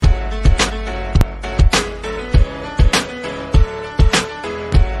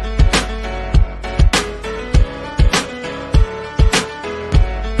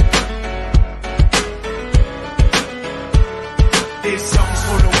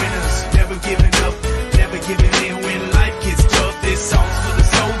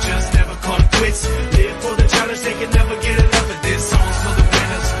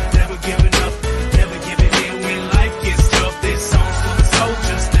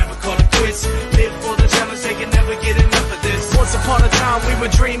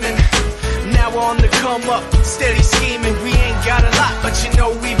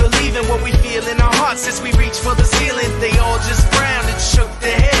hearts as we reached for the ceiling. They all just frowned and shook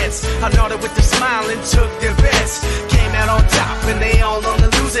their heads. I nodded with them smiling, took their bets. Came out on top and they all on the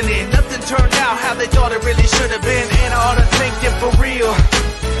losing end. Nothing turned out how they thought it really should have been. And I ought to thank them for real.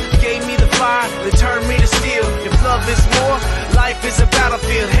 Gave me the fire, they turned me to steel. If love is war, life is a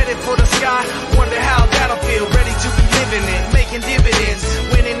battlefield. Headed for the sky, wonder how that'll feel. Ready to be living it, making dividends.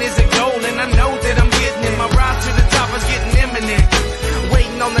 Winning is a goal and I know that I'm getting it. My ride to the top is getting imminent.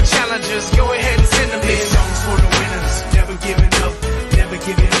 Waiting on the challengers, go ahead and send them in. This song's for the winners, never giving up, never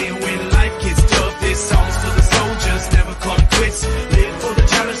giving in when life gets tough. This song's for the soldiers, never calling quits. Live for the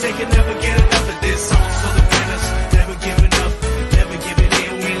challenge, they can never get enough of this. Song's for the winners, never giving up, never giving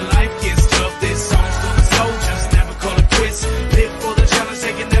in when life gets tough. This song's for the soldiers, never calling quits. Live for the challenge,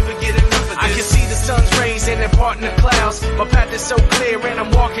 they can never get enough of this. I can see the sun's rays and they're parting the clouds. My path is so clear and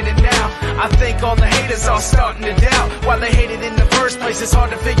I'm walking it now. I think all the haters are starting to doubt why they hated in the first place. It's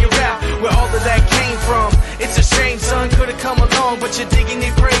hard to figure out where all of that came from. It's a shame, son, could've come along, but you're digging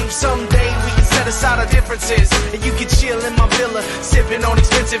your grave. Someday we can set aside our differences, and you can chill in my villa, sipping on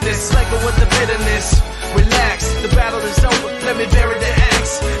expensiveness, let go with the bitterness. Relax, the battle is over, let me bury the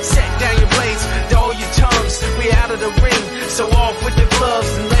axe. Set down your blades, dull your tongues. We out of the ring, so off with the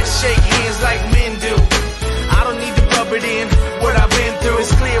gloves, and let's shake hands like men do. I don't need to rub it in, what I've been through.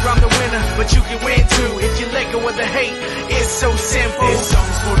 It's clear I'm the winner, but you can win too. If you let go of the hate, it's so simple. This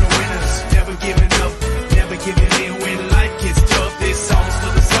song's for the winners, never giving up, never giving in when life gets tough. This song's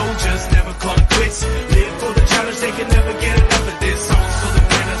for the soldiers, never calling quits. Live for the challenge, they can never get enough of this. Song's for the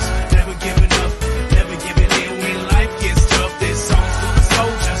winners, never giving up, never giving in when life gets tough. This song's for the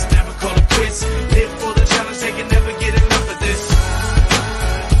soldiers, never calling quits. Live for the challenge, they can never get enough of this.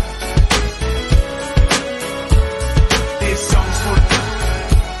 This song's for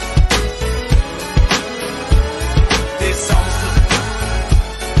this song's for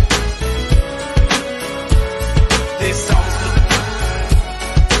this song's for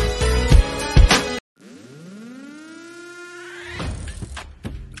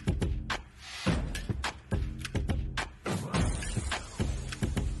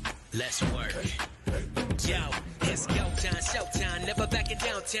Let's work. Yo, it's go time, showtime, never backing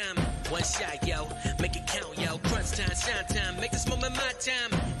down time. One shot, yo, make it count, yo. Crunch time, shine time, make this moment my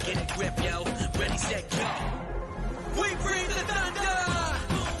time. Get a grip, yo, ready, set, go. We bring the thunder.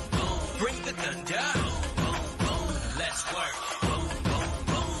 Bring the thunder. Let's work.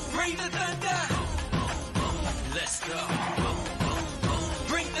 Bring the thunder. Let's go.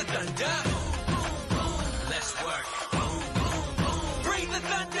 Bring the thunder. Let's work. Bring the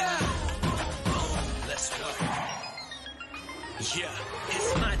thunder. Let's go. Yeah,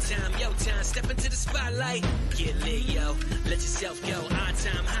 it's my time, yo time. Step into the spotlight. Get lit, yo. Let yourself go. On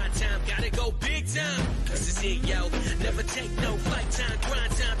time, high time. Gotta go big time. This is it, yo. Never take no flight time.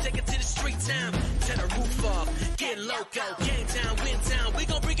 Grind time. Take it to the street time. Turn the roof off. Get loco. Game time, win time. We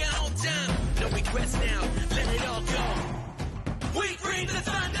gon' bring it home time. No regrets now. Let it all go. We bring the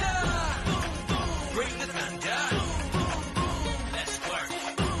thunder. Bring the thunder. Let's work.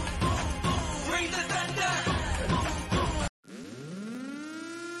 Bring the thunder.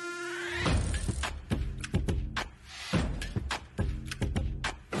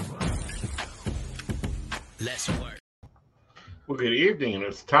 Let's work. Well, good evening, and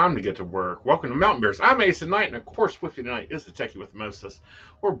it's time to get to work. Welcome to Mountain Bears. I'm Ace Knight, and of course, with you tonight is the Techie with Moses.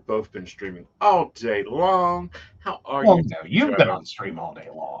 We're both been streaming all day long. How are you? No, you've been on stream all day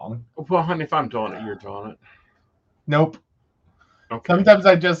long. Well, honey, if I'm doing it, you're doing it. Nope. Okay. Sometimes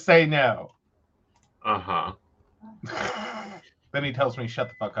I just say no. Uh-huh. Then he tells me, shut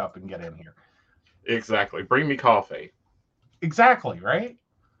the fuck up and get in here. Exactly. Bring me coffee. Exactly, right?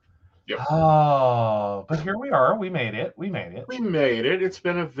 Yep. Oh, but here we are. We made it. We made it. We made it. It's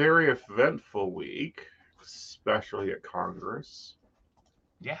been a very eventful week, especially at Congress.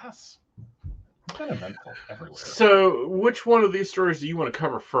 Yes. It's been eventful everywhere. So, which one of these stories do you want to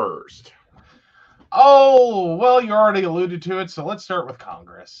cover first? Oh, well, you already alluded to it, so let's start with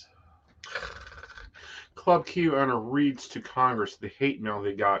Congress. Club Q owner reads to Congress the hate mail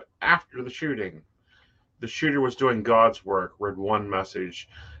they got after the shooting. The shooter was doing God's work, read one message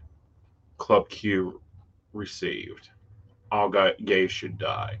Club Q received. All gays should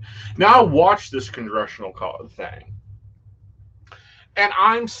die. Now, I watched this congressional thing. And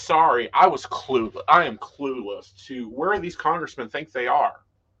I'm sorry, I was clueless. I am clueless to where these congressmen think they are.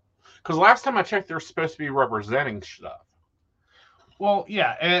 Because last time I checked, they're supposed to be representing stuff. Well,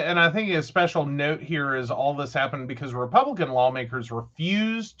 yeah, and I think a special note here is all this happened because Republican lawmakers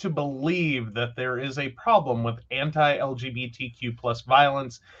refuse to believe that there is a problem with anti-LGBTQ plus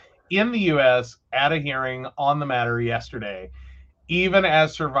violence in the U.S. at a hearing on the matter yesterday. even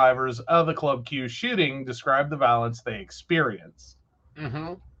as survivors of the Club Q shooting describe the violence they experienced.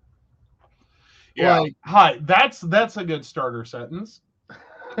 Mm-hmm. Yeah. Like, hi, that's a good starter sentence.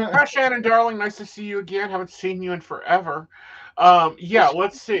 Hi, Shannon, darling. Nice to see you again. Haven't seen you in forever. Yeah,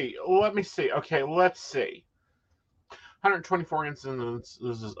 let's see. Let me see. Okay, let's see. 124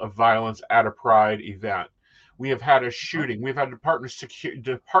 instances of violence at a Pride event. We have had a shooting. We've had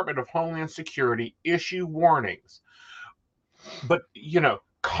Department of Homeland Security issue warnings. But,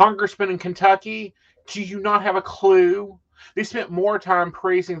 congressmen in Kentucky, do you not have a clue? They spent more time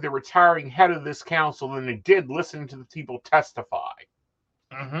praising the retiring head of this council than they did listening to the people testify.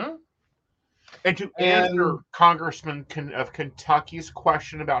 Mm-hmm. And to answer Congressman of Kentucky's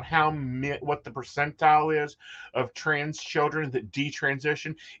question about what the percentile is of trans children that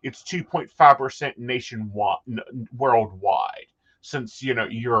detransition, it's 2.5% nationwide, worldwide. Since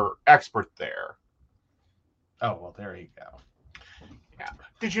you're expert there. Oh well, there you go. Yeah.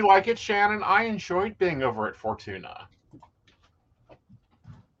 Did you like it, Shannon? I enjoyed being over at Fortuna.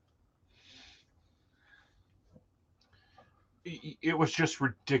 It was just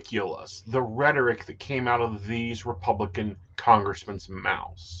ridiculous. The rhetoric that came out of these Republican congressmen's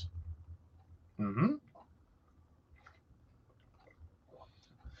mouths. Mm-hmm.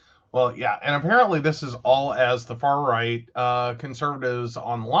 Well, yeah, and apparently this is all as the far right conservatives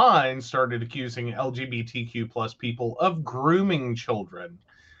online started accusing LGBTQ plus people of grooming children,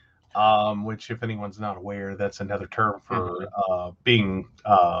 which, if anyone's not aware, that's another term for being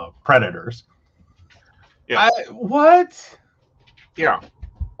predators. Yeah. What? Yeah.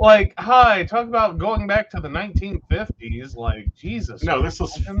 Like, hi, talk about going back to the 1950s. Like, Jesus. No, this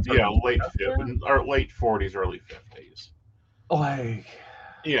was late 40s, early 50s. Like,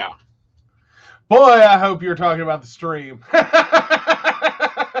 yeah. Boy, I hope you're talking about the stream.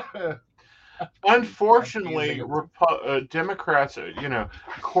 Unfortunately, Democrats,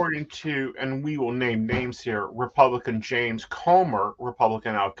 according to, and we will name names here, Republican James Comer,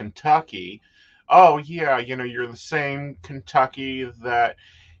 Republican out of Kentucky. Oh, yeah, you're the same Kentucky that,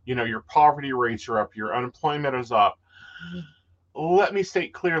 your poverty rates are up, your unemployment is up. Let me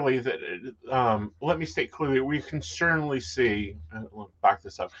state clearly that we can certainly see, back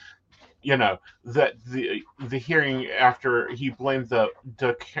this up, that the hearing after he blamed the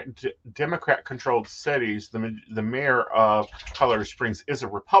Democrat-controlled cities, the mayor of Colorado Springs is a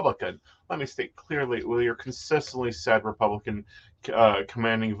Republican. Let me state clearly, you're consistently said Republican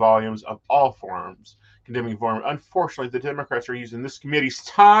commanding volumes of all forms, condemning volume. Unfortunately, the Democrats are using this committee's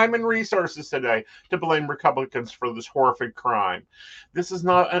time and resources today to blame Republicans for this horrific crime. This is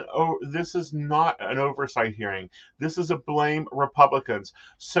not an oversight hearing. This is a blame Republicans.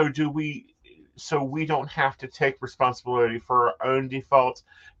 So we don't have to take responsibility for our own defaults,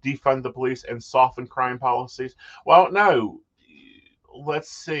 defund the police, and soften crime policies? Well, no. Let's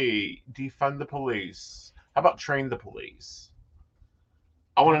see. Defund the police. How about train the police?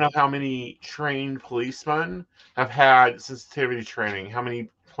 I want to know how many trained policemen have had sensitivity training, how many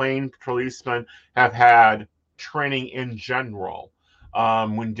plain policemen have had training in general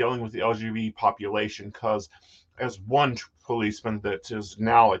when dealing with the LGBT population, because as one policeman that is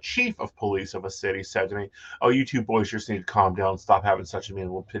now a chief of police of a city said to me, "Oh, you two boys just need to calm down and stop having such a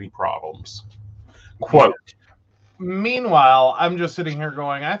little pity problems." Quote. Meanwhile, I'm just sitting here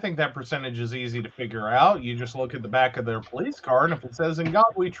going, I think that percentage is easy to figure out. You just look at the back of their police car, and if it says "In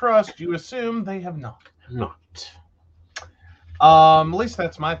God We Trust," you assume they have not. At least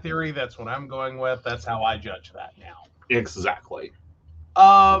that's my theory. That's what I'm going with. That's how I judge that now. Exactly.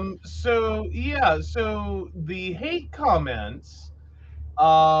 So the hate comments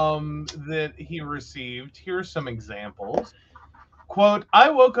that he received, here's some examples. Quote, I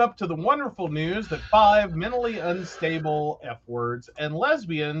woke up to the wonderful news that 5 mentally unstable F-words and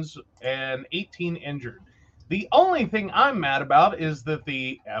lesbians and 18 injured. The only thing I'm mad about is that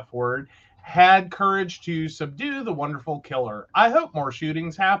the F-word had courage to subdue the wonderful killer. I hope more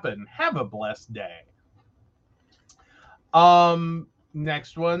shootings happen. Have a blessed day.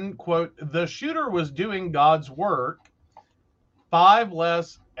 Next one, quote, the shooter was doing God's work. 5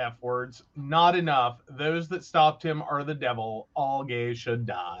 less F-words, not enough. Those that stopped him are the devil. All gays should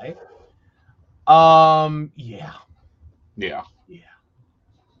die. Yeah.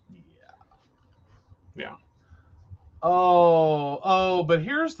 Oh, but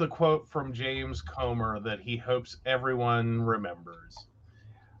here's the quote from James Comer that he hopes everyone remembers.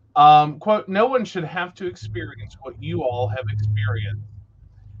 Quote, no one should have to experience what you all have experienced.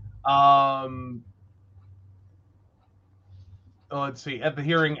 Let's see, at the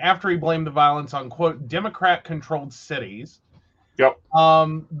hearing, after he blamed the violence on, quote, Democrat-controlled cities. Yep.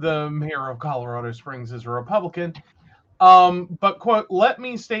 The mayor of Colorado Springs is a Republican. But, quote, let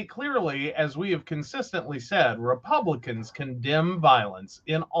me state clearly, as we have consistently said, Republicans condemn violence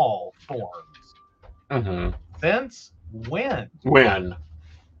in all forms. Mm-hmm. Since when? When?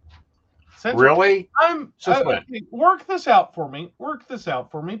 Since Really? Since when? Okay, work this out for me. Work this out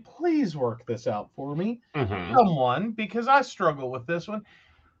for me. Please work this out for me. Mm-hmm. Someone, because I struggle with this one.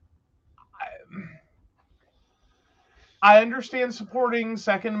 I understand supporting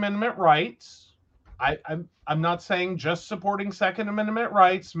Second Amendment rights. I'm not saying just supporting Second Amendment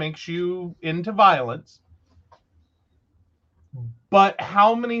rights makes you into violence. But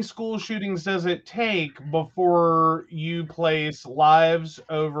how many school shootings does it take before you place lives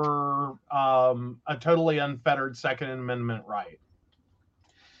over a totally unfettered Second Amendment right?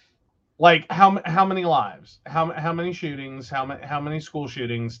 Like how many lives? How many shootings? How many school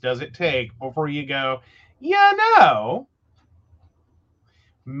shootings does it take before you go, yeah, no,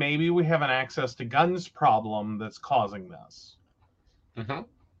 maybe we have an access to guns problem that's causing this. Mm-hmm.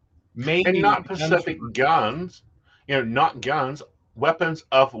 Maybe And not specific guns, not guns, weapons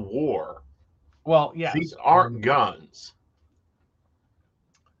of war. Well, yes. These aren't guns.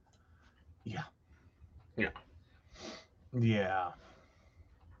 Yeah. Yeah. Yeah.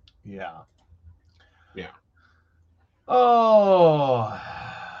 Yeah. Yeah. Oh.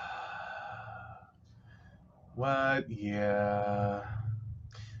 What? Yeah.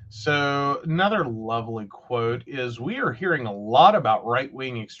 So another lovely quote is, we are hearing a lot about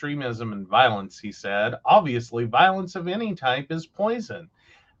right-wing extremism and violence, he said. Obviously, violence of any type is poison,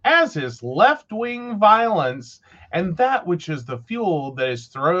 as is left-wing violence, and that which is the fuel that is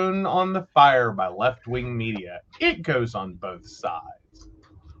thrown on the fire by left-wing media. It goes on both sides.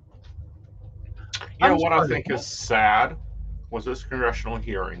 What I think is sad was this congressional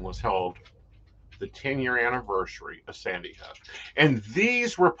hearing was held the 10-year anniversary of Sandy Hook. And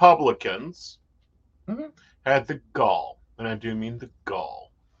these Republicans had the gall, and I do mean the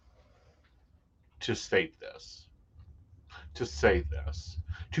gall, to state this, to say this,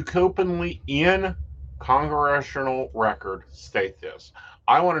 to openly in congressional record state this.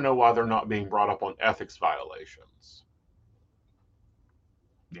 I want to know why they're not being brought up on ethics violations.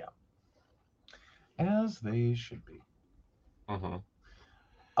 Yeah. As they should be. Mm-hmm.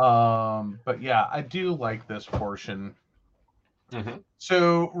 But yeah, I do like this portion. Mm-hmm.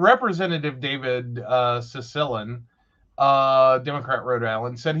 So Representative David Cicilline, Democrat, Rhode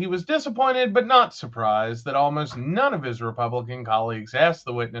Island, said he was disappointed but not surprised that almost none of his Republican colleagues asked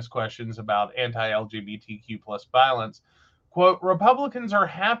the witness questions about anti-LGBTQ plus violence. Quote, Republicans are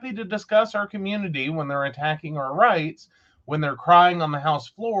happy to discuss our community when they're attacking our rights, when they're crying on the House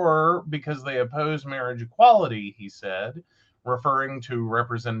floor because they oppose marriage equality, he said, referring to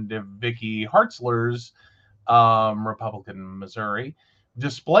Representative Vicky Hartzler's Republican Missouri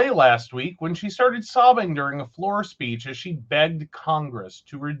display last week when she started sobbing during a floor speech as she begged Congress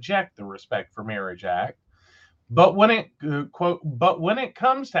to reject the Respect for Marriage Act. But when it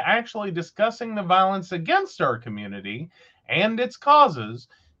comes to actually discussing the violence against our community and its causes,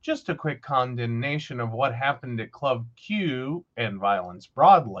 just a quick condemnation of what happened at Club Q and violence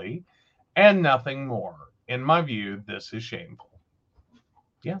broadly, and nothing more. In my view, this is shameful.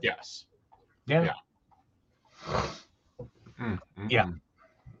 Yeah. Yes. Yeah. Yeah. Mm-hmm. Yeah.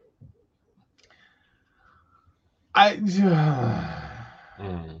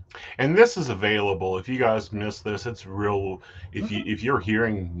 And this is available. If you guys missed this, it's real. If you're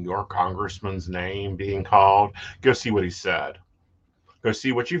hearing your congressman's name being called, go see what he said. Go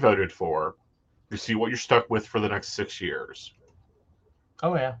see what you voted for. You see what you're stuck with for the next 6 years.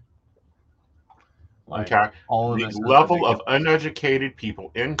 Oh yeah. Okay. All of the this level of uneducated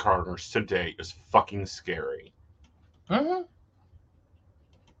people in Congress today is fucking scary. Mm-hmm.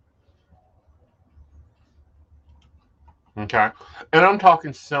 Okay. And I'm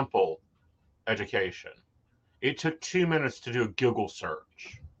talking simple education. It took 2 minutes to do a Google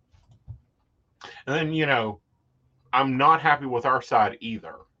search. And then, I'm not happy with our side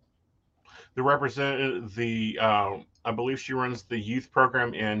either. The representative, I believe she runs the youth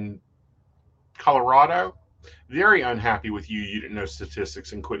program in Colorado, very unhappy with you. You didn't know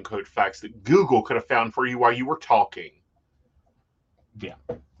statistics and couldn't quote facts that Google could have found for you while you were talking. Yeah.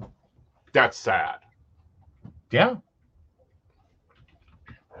 That's sad. Yeah.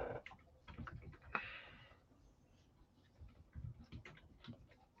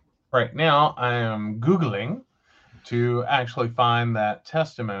 Right now, I am Googling to actually find that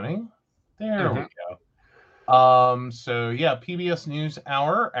testimony. There we go. So yeah, PBS News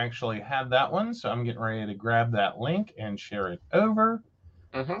Hour actually had that one. So I'm getting ready to grab that link and share it over.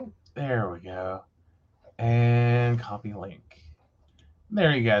 Mm-hmm. There we go. And copy link.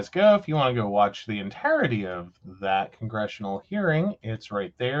 there you guys go. If you want to go watch the entirety of that congressional hearing, it's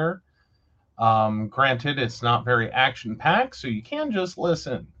right there. Granted, it's not very action-packed, so you can just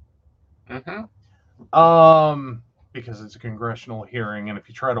listen. Because it's a congressional hearing, and if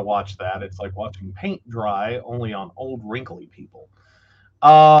you try to watch that, it's like watching paint dry, only on old, wrinkly people. Hey,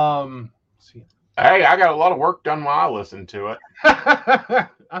 I got a lot of work done while I listened to it.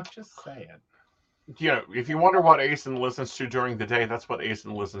 I'm just saying. You know, if you wonder what Asen listens to during the day, that's what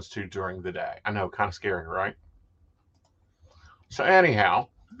Asen listens to during the day. I know, kind of scary, right? So anyhow,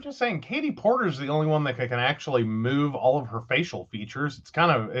 I'm just saying, Katie Porter's the only one that can actually move all of her facial features.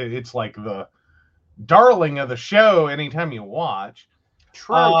 It's like the darling of the show anytime you watch.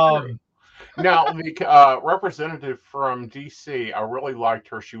 True. Now, the representative from DC, I really liked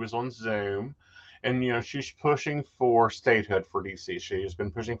her. She was on Zoom, and, you know, she's pushing for statehood for DC. She has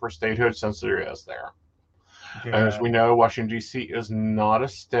been pushing for statehood since there is there. Yeah. As we know, Washington, D.C. is not a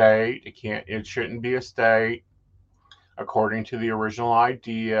state. It shouldn't be a state, according to the original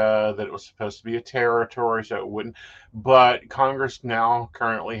idea that it was supposed to be a territory, so it wouldn't. But Congress now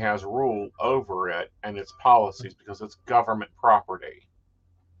currently has rule over it and its policies because it's government property.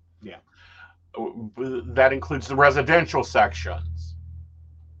 Yeah. That includes the residential sections.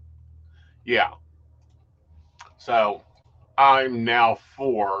 Yeah. So I'm now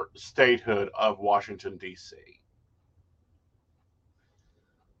for statehood of Washington, D.C.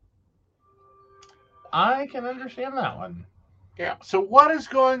 I can understand that one. Yeah. So what is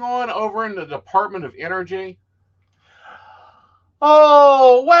going on over in the Department of Energy?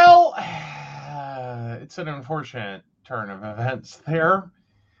 Oh, well, it's an unfortunate turn of events there.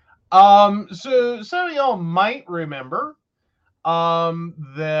 So some of y'all might remember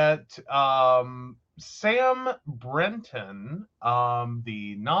that Sam Brenton,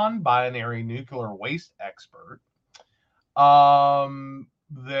 the non-binary nuclear waste expert,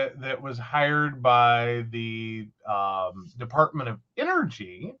 that was hired by the Department of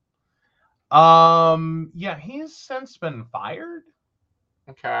Energy. Yeah, he's since been fired.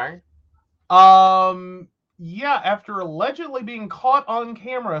 Okay. Yeah, after allegedly being caught on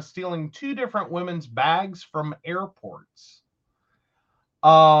camera stealing 2 different women's bags from airports.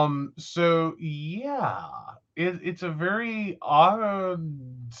 So yeah, it's a very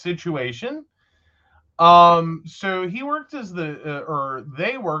odd situation. So he worked as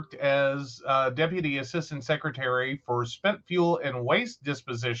they worked as Deputy Assistant Secretary for Spent Fuel and Waste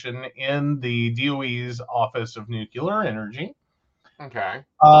Disposition in the DOE's Office of Nuclear Energy. Okay.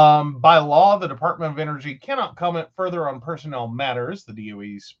 By law, the Department of Energy cannot comment further on personnel matters, the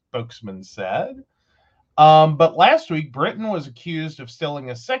DOE spokesman said. But last week, Britton was accused of stealing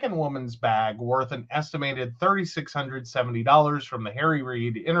a second woman's bag worth an estimated $3,670 from the Harry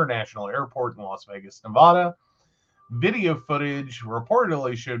Reid International Airport in Las Vegas, Nevada. Video footage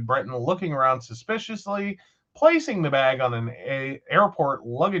reportedly showed Britton looking around suspiciously, placing the bag on an airport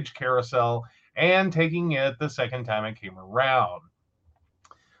luggage carousel, and taking it the second time it came around.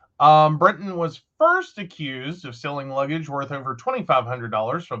 Britton was first accused of stealing luggage worth over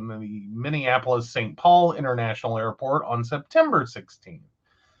 $2,500 from the Minneapolis-St. Paul International Airport on September 16th.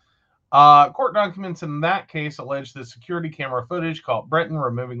 Court documents in that case allege that security camera footage caught Britton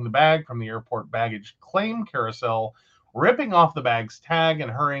removing the bag from the airport baggage claim carousel, ripping off the bag's tag,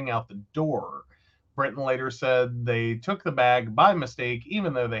 and hurrying out the door. Britton later said they took the bag by mistake,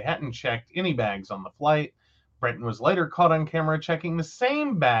 even though they hadn't checked any bags on the flight. Britton was later caught on camera checking the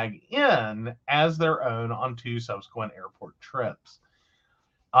same bag in as their own on 2 subsequent airport trips.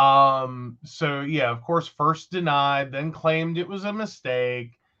 So yeah, of course, first denied, then claimed it was a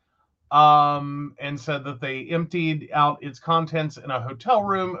mistake, and said that they emptied out its contents in a hotel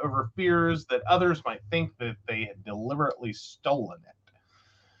room over fears that others might think that they had deliberately stolen it.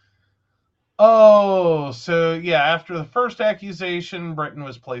 Oh, so yeah, after the first accusation, Britton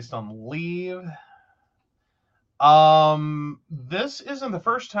was placed on leave. This isn't the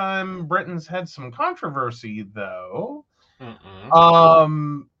first time Britton's had some controversy, though.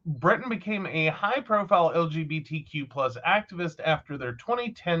 Britton became a high-profile LGBTQ plus activist after their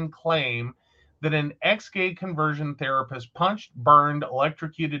 2010 claim that an ex-gay conversion therapist punched, burned,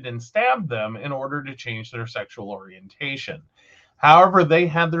 electrocuted, and stabbed them in order to change their sexual orientation. However, they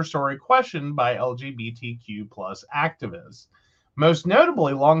had their story questioned by LGBTQ plus activists. Most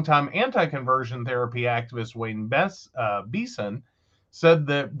notably, longtime anti-conversion therapy activist Wayne Beeson said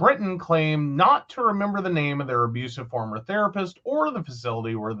that Britton claimed not to remember the name of their abusive former therapist or the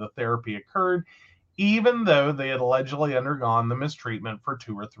facility where the therapy occurred, even though they had allegedly undergone the mistreatment for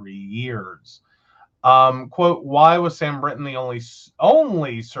 2 or 3 years. Quote, why was Sam Britton the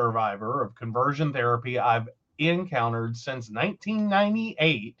only survivor of conversion therapy I've encountered since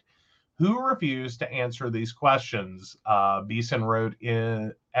 1998 who refused to answer these questions, Beeson wrote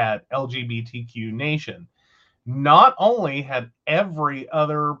at LGBTQ Nation. Not only had every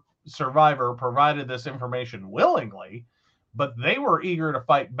other survivor provided this information willingly, but they were eager to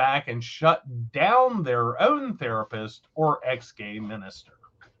fight back and shut down their own therapist or ex-gay minister.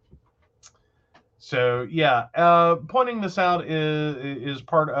 So, yeah, pointing this out is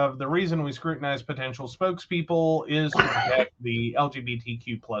part of the reason we scrutinize potential spokespeople is to protect the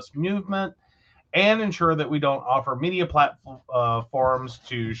LGBTQ plus movement and ensure that we don't offer media platforms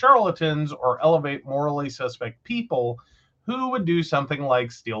to charlatans or elevate morally suspect people who would do something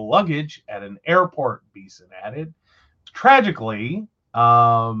like steal luggage at an airport, Beeson added. Tragically,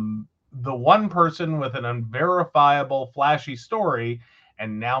 the one person with an unverifiable, flashy story,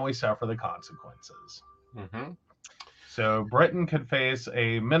 and now we suffer the consequences. Mm-hmm. So Britton could face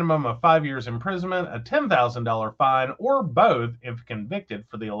a minimum of 5 years imprisonment, a $10,000 fine, or both if convicted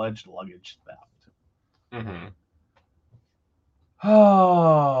for the alleged luggage theft. Mm-hmm.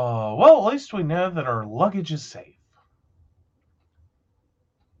 Oh, well, at least we know that our luggage is safe.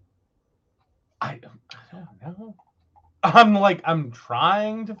 I don't know. I'm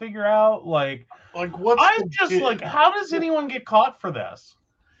trying to figure out, what's how does anyone get caught for this?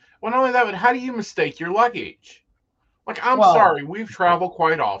 Well, not only that, but how do you mistake your luggage? I'm Well, sorry, we've traveled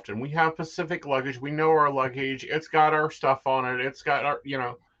quite often. We have Pacific luggage. We know our luggage. It's got our stuff on it. It's got our,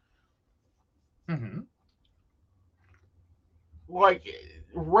 Mm-hmm.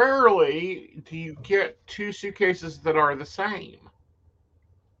 Rarely do you get two suitcases that are the same.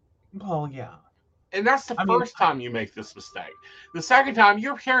 Well, yeah. And that's the first time you make this mistake. The second time,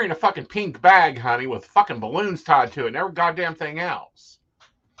 you're carrying a fucking pink bag, honey, with fucking balloons tied to it and every goddamn thing else.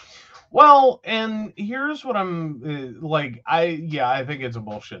 Well, and here's what I'm I think it's a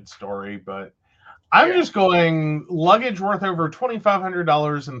bullshit story, but I'm just going luggage worth over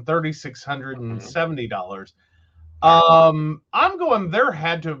 $2,500 and $3,670. I'm going, there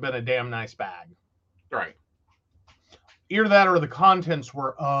had to have been a damn nice bag. Right. Either that or the contents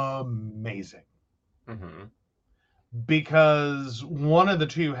were amazing. Mm-hmm. Because one of the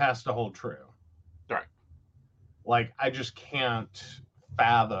two has to hold true. Right. I just can't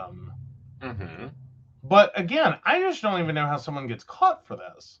fathom. Mm-hmm. But again, I just don't even know how someone gets caught for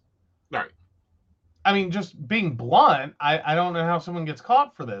this. Right. I mean, just being blunt, I don't know how someone gets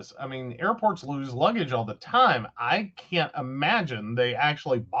caught for this. I mean, airports lose luggage all the time. I can't imagine they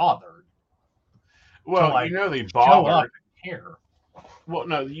actually bothered. Well, they bothered. Here. Well,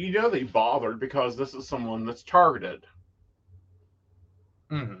 no, they bothered because this is someone that's targeted.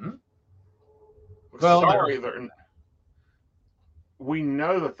 Mm-hmm. Well, sorry, we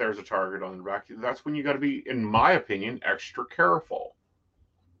know that there's a target on the back. That's when you got to be, in my opinion, extra careful.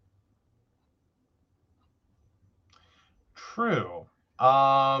 True.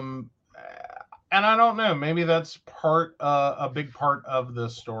 And I don't know. Maybe that's a big part of the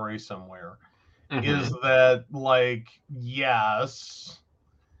story somewhere. Mm-hmm. Is that yes,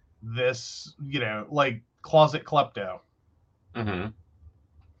 this closet klepto. Mm-hmm.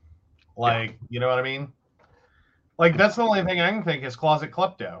 You know what I mean? That's the only thing I can think is closet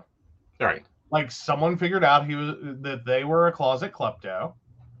klepto. Right. Someone figured out that they were a closet klepto.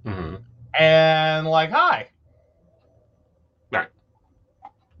 Mm-hmm. And hi. Right.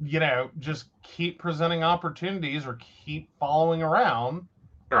 Just keep presenting opportunities or keep following around.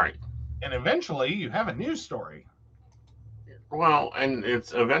 Right. And eventually you have a news story. Well, and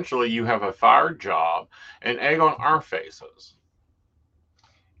it's eventually you have a fired job and egg on our faces.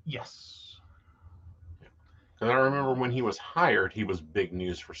 Yes. Because I remember when he was hired, he was big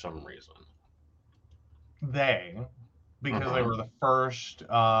news for some reason. Because they were the first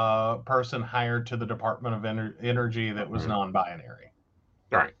person hired to the Department of Energy that was non-binary.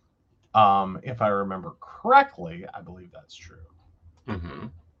 Right. If I remember correctly, I believe that's true. Mm-hmm.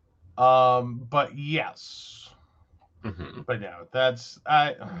 But yes. Mm-hmm. But no,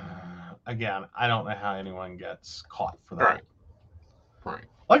 again, I don't know how anyone gets caught for that. Right.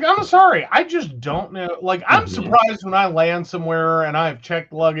 I'm sorry, I just don't know. I'm surprised when I land somewhere and I've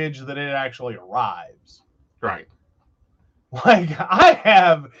checked luggage that it actually arrives. Right. I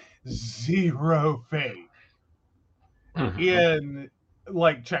have zero faith in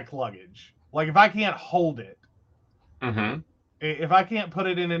checked luggage. If I can't hold it, if I can't put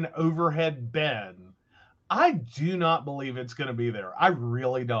it in an overhead bin, I do not believe it's going to be there. I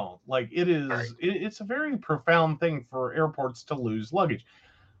really don't. It is. Right. It's a very profound thing for airports to lose luggage.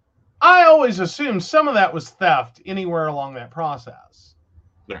 I always assumed some of that was theft anywhere along that process.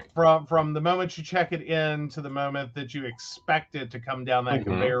 Right. From the moment you check it in to the moment that you expect it to come down that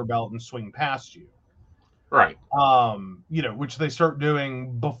conveyor belt and swing past you. Right. Which they start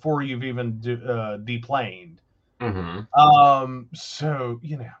doing before you've even deplaned. Mm-hmm. So,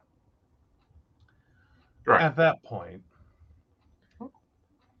 Right. at that point,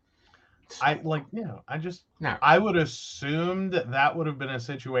 No. I would assume that would have been a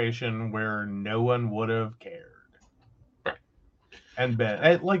situation where no one would have cared. Right. And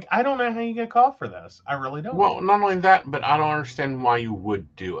been like, I don't know how you get caught for this. I really don't. Well, not only that, but I don't understand why you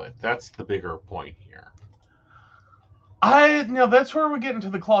would do it. That's the bigger point here. That's where we get into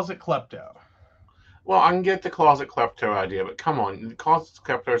the closet klepto. Well, I can get the closet klepto idea, but come on, the closet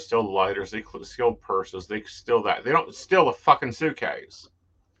klepto still lighters. They steal purses. They steal that. They don't steal a fucking suitcase.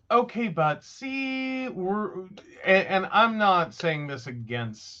 Okay, but see, and I'm not saying this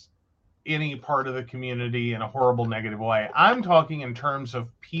against any part of the community in a horrible negative way. I'm talking in terms of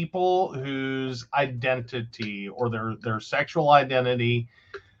people whose identity or their sexual identity,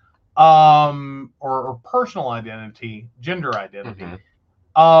 or personal identity, gender identity,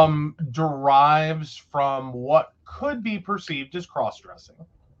 derives from what could be perceived as cross-dressing.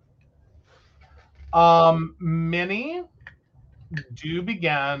 Many do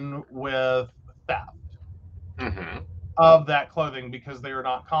begin with theft of that clothing because they are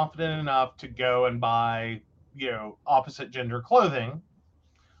not confident enough to go and buy, opposite gender clothing.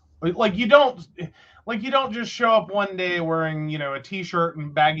 Like you don't just show up one day wearing, a t-shirt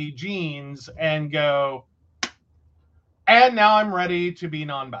and baggy jeans and go, and now I'm ready to be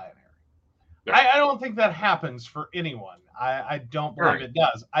non-binary. Yeah. I don't think that happens for anyone. I don't believe it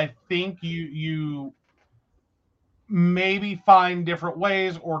does. I think you maybe find different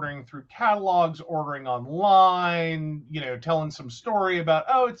ways, ordering through catalogs, ordering online, telling some story about,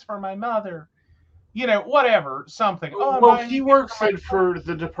 oh, it's for my mother, whatever, something. Oh, well, he works for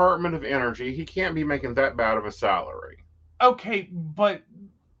the Department of Energy. He can't be making that bad of a salary. Okay, but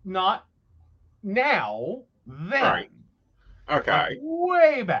not now, then. Right. Okay. Like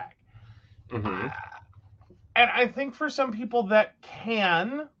way back. Mm-hmm. And I think for some people that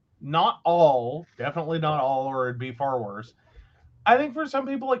can, not all, definitely not all, or it'd be far worse. I think for some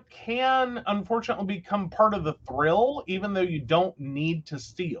people it can, unfortunately, become part of the thrill, even though you don't need to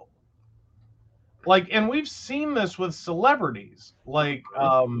steal. And we've seen this with celebrities,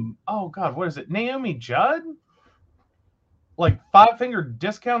 oh God, what is it? Naomi Judd? 5-finger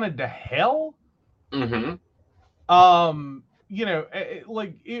discounted to hell? Mm-hmm.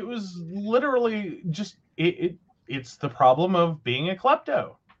 It was literally just, it's the problem of being a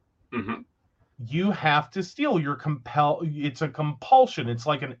klepto. Mm-hmm. You have to steal. It's a compulsion. It's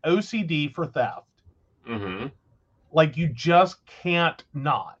like an OCD for theft. Mm-hmm. You just can't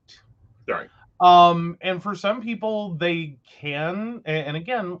not. Right. And for some people, they can. And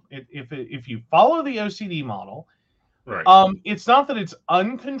again, if you follow the OCD model, right. It's not that it's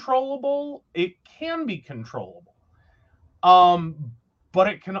uncontrollable. It can be controllable. But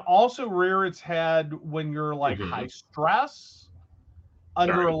it can also rear its head when you're high stress,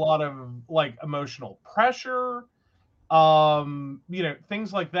 under a lot of emotional pressure,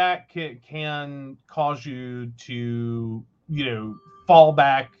 things like that can cause you to, fall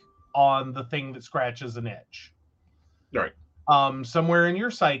back on the thing that scratches an itch. Right. Somewhere in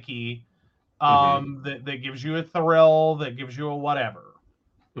your psyche, that gives you a thrill, that gives you a whatever.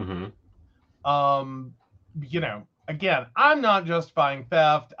 Again, I'm not justifying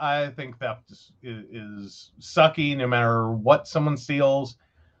theft. I think theft is sucky no matter what someone steals.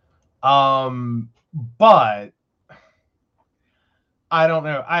 But I don't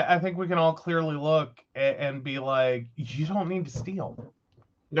know. I think we can all clearly look and be like, you don't need to steal.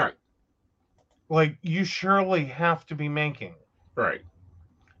 Right. You surely have to be making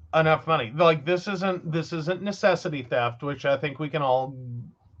enough money. This isn't necessity theft, which I think we can all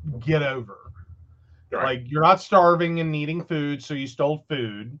get over. Right. You're not starving and needing food, so you stole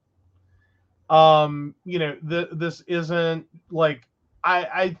food. This isn't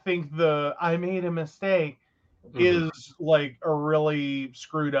I think I made a mistake is a really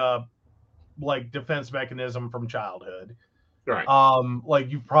screwed up defense mechanism from childhood. Right.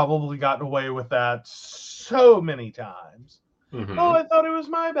 You've probably gotten away with that so many times. Oh, I thought it was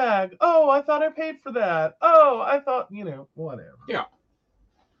my bag. Oh, I thought I paid for that. Oh, I thought, whatever. Yeah.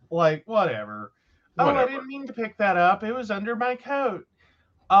 Whatever. Oh, I didn't mean to pick that up. It was under my coat.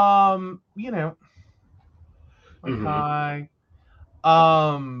 Hi.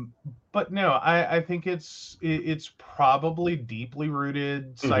 But no, I think it's probably deeply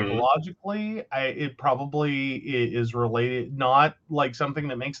rooted psychologically. It probably is related, not something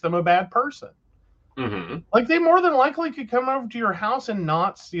that makes them a bad person. They more than likely could come over to your house and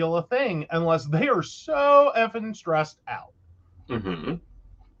not steal a thing unless they are so effing stressed out.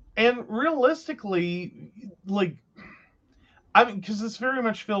 And realistically, like, I mean, because this very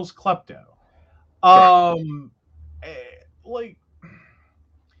much feels klepto. Like,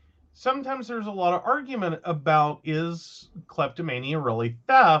 sometimes there's a lot of argument about, is kleptomania really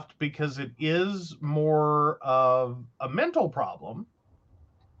theft, because it is more of a mental problem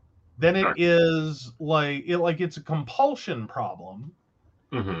than it is it's a compulsion problem.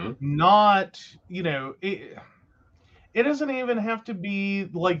 Mm-hmm. Not, it doesn't even have to be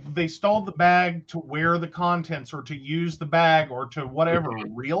like they stole the bag to wear the contents or to use the bag or to whatever.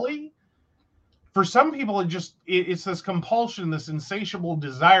 Mm-hmm. Really, for some people, it's this compulsion, this insatiable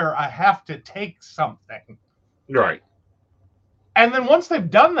desire. I have to take something. Right. And then once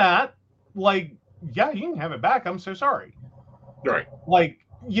they've done that, like, yeah, you can have it back. I'm so sorry. Right. Like,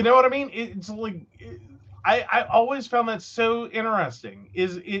 you know what I mean? It's like, I always found that so interesting.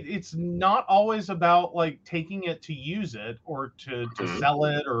 It's not always about like taking it to use it or to sell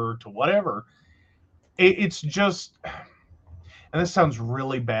it or to whatever. It's just, and this sounds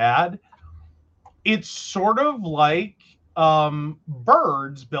really bad, it's sort of like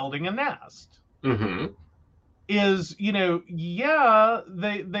birds building a nest. Mm-hmm. Is, yeah,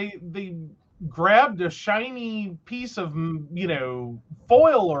 they grabbed a shiny piece of,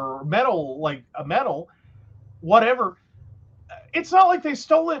 foil or metal, like a metal, whatever. It's not like they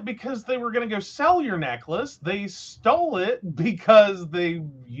stole it because they were going to go sell your necklace. They stole it because they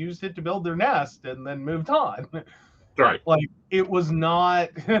used it to build their nest and then moved on. Right. Like, it was not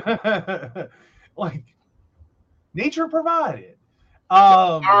like nature provided.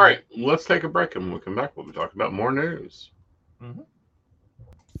 All right, let's take a break, and when we come back, we'll be talking about more news. Mm-hmm.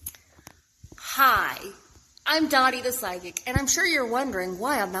 Hi, I'm Dottie the Psychic, and I'm sure you're wondering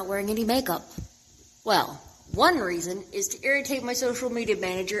why I'm not wearing any makeup. Well, one reason is to irritate my social media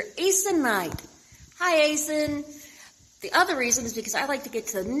manager, Asen Knight. Hi, Asen. The other reason is because I like to get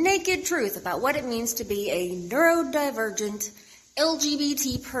to the naked truth about what it means to be a neurodivergent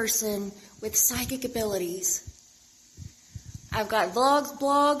LGBT person with psychic abilities. I've got vlogs,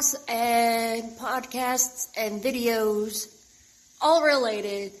 blogs, and podcasts and videos, all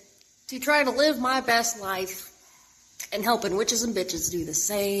related to trying to live my best life and helping witches and bitches do the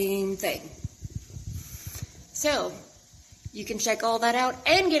same thing. So, you can check all that out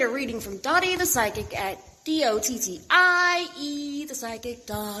and get a reading from Dottie the Psychic at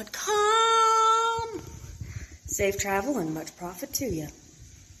DOTTIEthepsychic.com. Safe travel and much profit to you.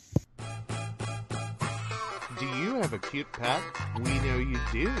 Do you have a cute pet? We know you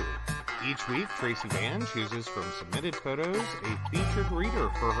do. Each week, Tracy Vann chooses from submitted photos a featured reader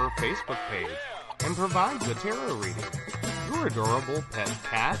for her Facebook page and provides a tarot reading. Your adorable pet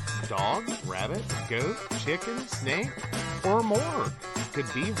cat, dog, rabbit, goat, chicken, snake, or more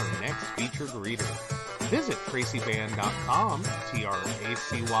could be her next featured reader. Visit TracyVann.com,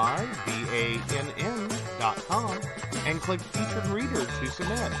 TracyVann.com, and click Featured Reader to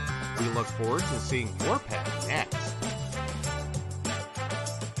submit. We look forward to seeing your pet next.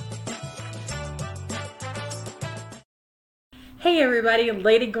 Hey everybody,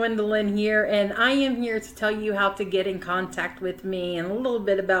 Lady Gwendolyn here, and I am here to tell you how to get in contact with me and a little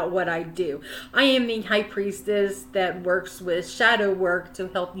bit about what I do. I am the High Priestess that works with shadow work to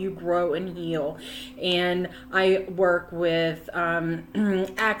help you grow and heal. And I work with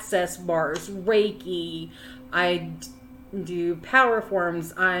access bars, Reiki, I do power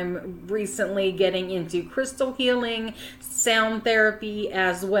forms. I'm recently getting into crystal healing, sound therapy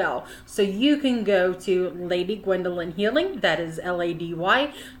as well. So you can go to Lady Gwendolyn Healing, that is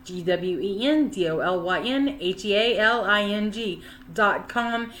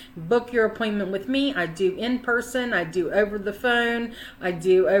LadyGwendolynHealing.com. Book your appointment with me. I do in person, I do over the phone, I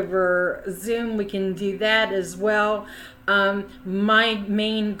do over Zoom. We can do that as well. My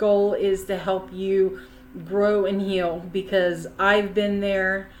main goal is to help you grow and heal, because I've been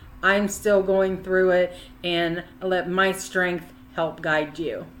there, I'm still going through it, and I let my strength help guide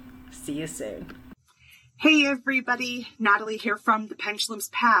you. See you soon. Hey everybody, Natalie here from The Pendulum's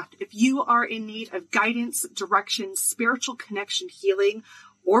Path. If you are in need of guidance, direction, spiritual connection, healing,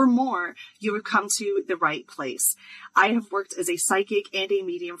 or more, you have come to the right place. I have worked as a psychic and a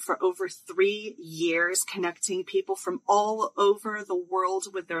medium for over 3 years, connecting people from all over the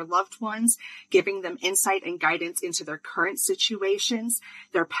world with their loved ones, giving them insight and guidance into their current situations,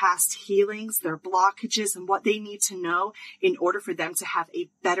 their past healings, their blockages, and what they need to know in order for them to have a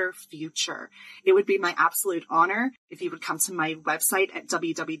better future. It would be my absolute honor if you would come to my website at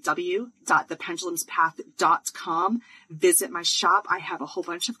www.thependulumspath.com. Visit my shop. I have a whole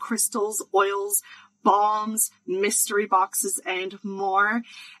bunch of crystals, oils, bombs, mystery boxes, and more.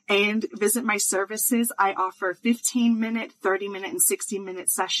 And visit my services. I offer 15-minute, 30-minute, and 60-minute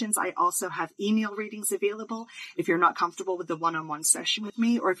sessions. I also have email readings available if you're not comfortable with the one-on-one session with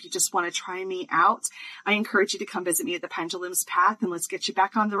me, or if you just want to try me out. I encourage you to come visit me at the Pendulum's Path, and let's get you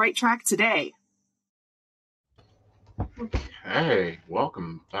back on the right track today. Okay,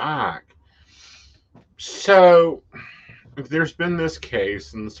 welcome back. So, there's been this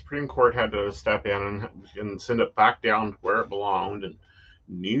case, and the Supreme Court had to step in and send it back down where it belonged in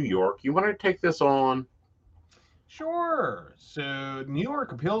New York. You want to take this on? Sure. So, New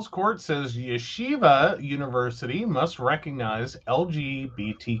York Appeals Court says Yeshiva University must recognize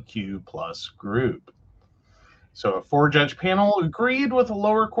LGBTQ plus group. So, a 4-judge panel agreed with a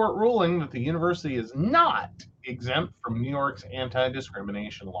lower court ruling that the university is not exempt from New York's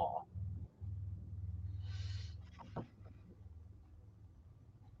anti-discrimination law.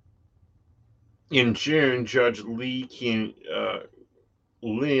 In June, Judge Lynn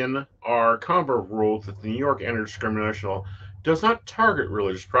R. Comber ruled that the New York anti-discrimination law does not target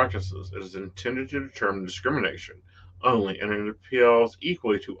religious practices. It is intended to determine discrimination only, and it appeals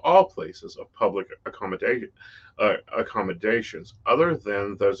equally to all places of public accommodations other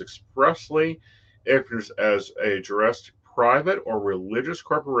than those expressly acted as a direct private or religious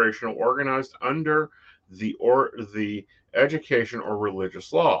corporation organized under the education or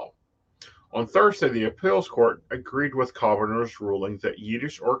religious law. On Thursday, the appeals court agreed with Comber's ruling that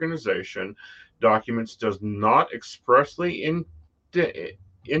Yiddish organization documents does not expressly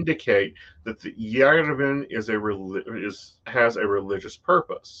indicate that the Yagdabin has a religious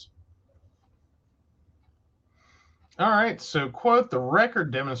purpose. All right, so, quote, the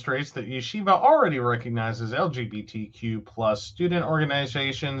record demonstrates that Yeshiva already recognizes LGBTQ plus student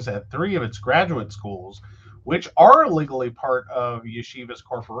organizations at 3 of its graduate schools, which are legally part of Yeshiva's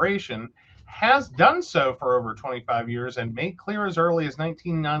corporation, has done so for over 25 years and made clear as early as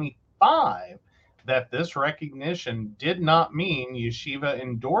 1995 that this recognition did not mean Yeshiva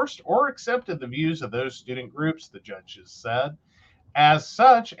endorsed or accepted the views of those student groups, the judges said. As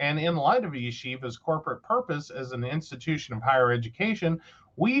such, and in light of Yeshiva's corporate purpose as an institution of higher education,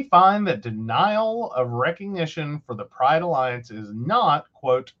 we find that denial of recognition for the Pride Alliance is not,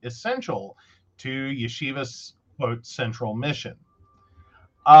 quote, essential to Yeshiva's, quote, central mission.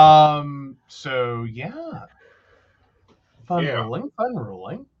 So yeah. Fun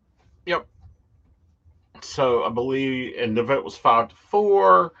ruling. Yep. So I believe, and the vote was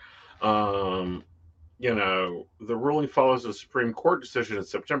 5-4. The ruling follows a Supreme Court decision in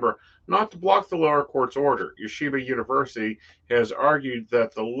September not to block the lower court's order. Yeshiva University has argued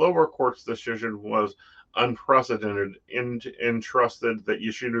that the lower court's decision was unprecedented and trusted that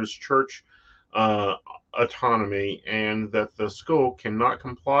Yeshiva's church autonomy and that the school cannot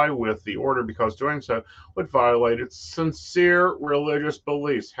comply with the order because doing so would violate its sincere religious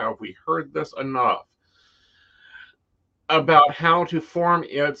beliefs. Have we heard this enough? About how to form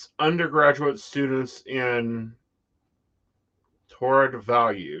its undergraduate students in Torah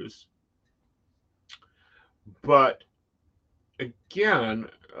values. But again,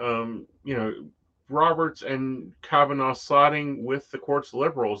 Roberts and Kavanaugh siding with the court's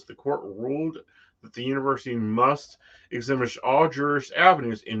liberals, the court ruled that the university must examine all jurors'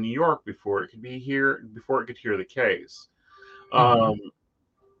 avenues in New York before it could hear the case.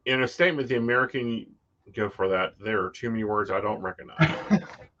 In a statement, the American go for that. There are too many words I don't recognize.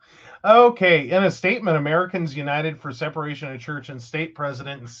 Okay, in a statement, Americans United for Separation of Church and State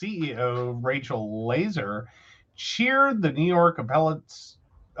President and CEO Rachel Laser cheered the New York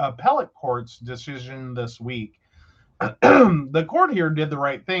appellate court's decision this week. The court here did the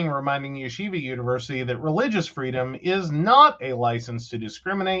right thing, reminding Yeshiva University that religious freedom is not a license to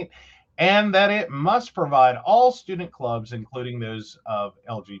discriminate and that it must provide all student clubs, including those of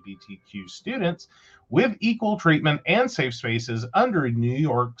LGBTQ students, with equal treatment and safe spaces under New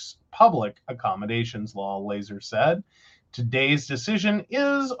York's public accommodations law, Laser said. Today's decision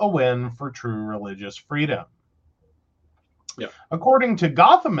is a win for true religious freedom. Yeah. According to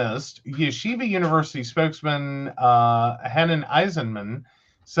Gothamist, Yeshiva University spokesman Hanan Eisenman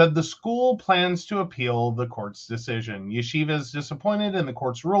said the school plans to appeal the court's decision. Yeshiva is disappointed in the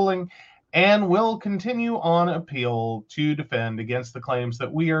court's ruling and will continue on appeal to defend against the claims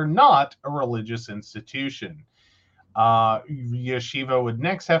that we are not a religious institution. Yeshiva would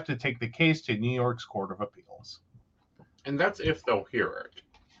next have to take the case to New York's Court of Appeals. And that's if they'll hear it.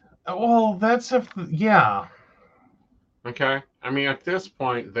 Well, that's if, yeah. Okay. I mean, at this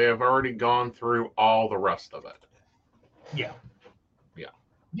point, they have already gone through all the rest of it. Yeah. Yeah.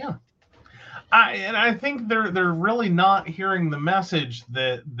 Yeah. I think they're really not hearing the message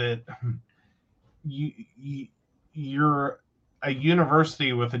that you're a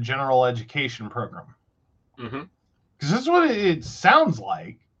university with a general education program. Mm-hmm. Because this is what it sounds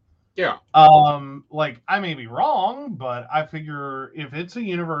like. Yeah. Like, I may be wrong, but I figure if it's a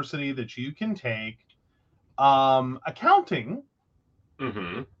university that you can take accounting,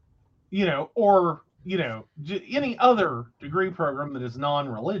 Mm-hmm. Or any other degree program that is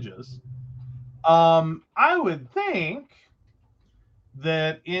non-religious, I would think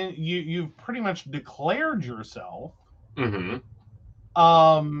that you've pretty much declared yourself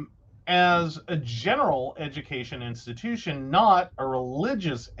Mm-hmm. as a general education institution, not a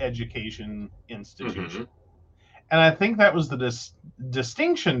religious education institution. Mm-hmm. And I think that was the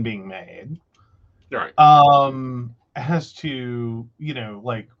distinction being made. Right. As to,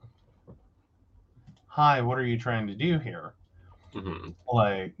 like, hi, what are you trying to do here? Mm-hmm.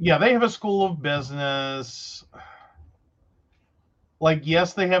 Like, yeah, they have a school of business. Like,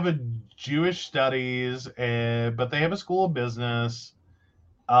 yes, they have a Jewish studies, but they have a school of business.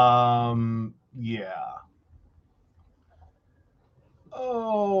 Yeah.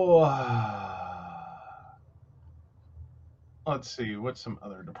 Oh, let's see. What's some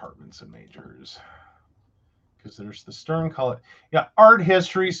other departments and majors? Because there's the Stern College. Yeah, art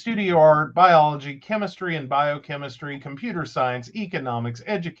history, studio art, biology, chemistry and biochemistry, computer science, economics,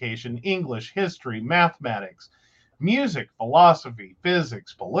 education, English, history, mathematics, music, philosophy,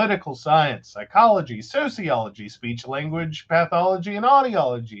 physics, political science, psychology, sociology, speech language, pathology, and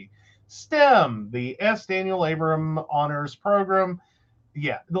audiology, STEM, the S. Daniel Abram Honors Program.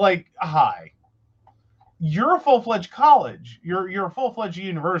 Yeah, like, hi. You're a full-fledged college. You're a full-fledged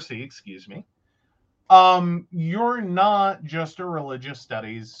university, excuse me. You're not just a religious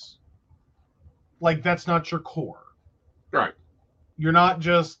studies. Like, that's not your core. Right. You're not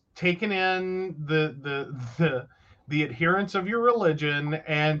just taking in the adherents of your religion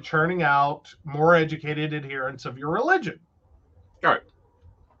and churning out more educated adherents of your religion. Right.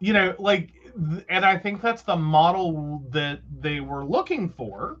 Like, and I think that's the model that they were looking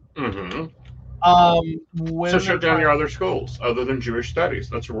for. Mm-hmm. When So shut down your other schools other than Jewish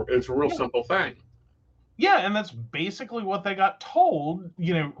studies. It's a real simple thing. Yeah, and that's basically what they got told,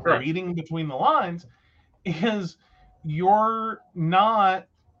 Right. reading between the lines, is you're a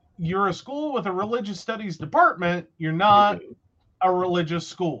school with a religious studies department, you're not a religious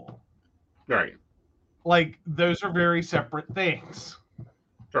school. Right. Like, those are very separate things.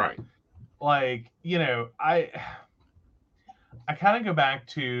 Right. Like, I kind of go back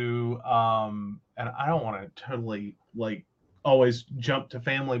to, and I don't want to totally, like, always jump to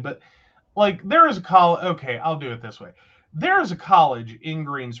family, but like, there is a college. Okay, I'll do it this way. There is a college in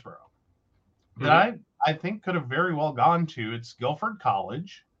Greensboro that I think could have very well gone to. It's Guilford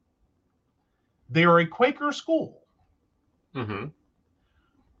College. They are a Quaker school. Mm-hmm.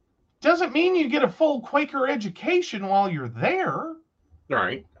 Doesn't mean you get a full Quaker education while you're there.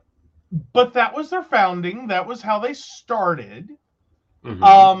 Right. But that was their founding. That was how they started.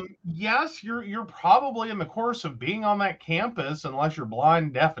 Mm-hmm. Yes, you're probably in the course of being on that campus, unless you're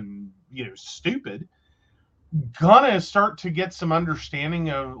blind, deaf, and stupid, gonna start to get some understanding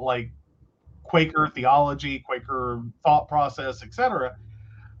of, like, Quaker theology, Quaker thought process, etc.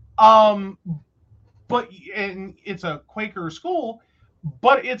 But and it's a Quaker school,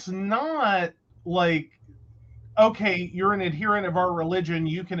 but it's not like, okay, you're an adherent of our religion,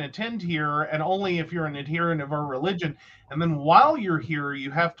 you can attend here, and only if you're an adherent of our religion. And then while you're here, you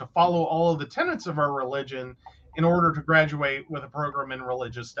have to follow all of the tenets of our religion in order to graduate with a program in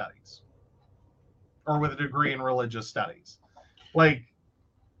religious studies or with a degree in religious studies. Like,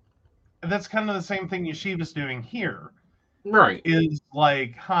 that's kind of the same thing Yeshiva's doing here. Right. Is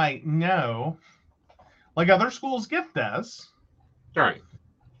like, hi, no. Like, other schools get this. Right.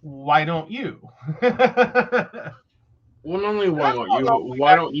 Why don't you? Well, not only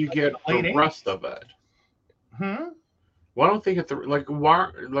why don't you get the rest of it? Why don't they get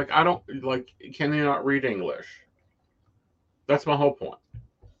I don't, can they not read English? That's my whole point.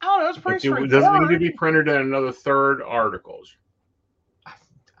 I don't know, it's pretty straightforward. Does it need to be printed in another third articles? I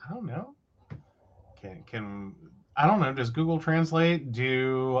don't know. Can I don't know, does Google Translate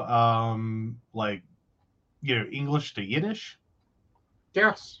do English to Yiddish?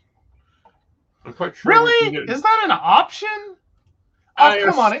 Yes. I'm quite sure. Really? Is that an option? Oh,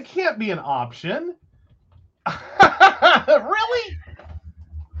 come on, it can't be an option. Really?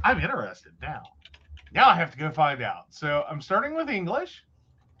 I'm interested now. Now I have to go find out. So I'm starting with English.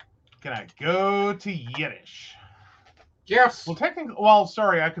 Can I go to Yiddish? Yes. Well,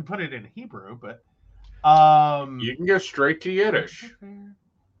 sorry, I could put it in Hebrew, but you can go straight to Yiddish.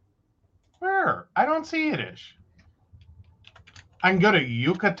 Where? I don't see Yiddish. I can go to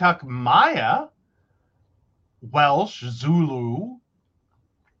Yucatec Maya. Welsh, Zulu.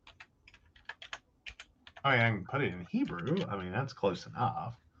 I mean, I can put it in Hebrew. I mean, that's close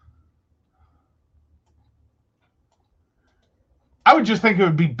enough. I would just think it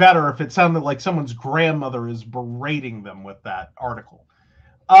would be better if it sounded like someone's grandmother is berating them with that article.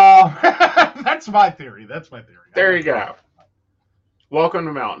 That's my theory. There you go. Welcome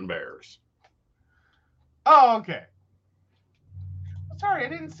to Mountain Bears. Oh, okay. Sorry, I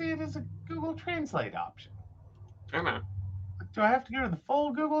didn't see it as a Google Translate option. I know. Do I have to go to the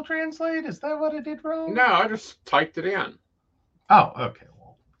full Google Translate? Is that what I did wrong? No, I just typed it in. Oh, okay.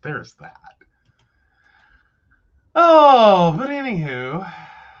 Well, there's that. Oh, but anywho,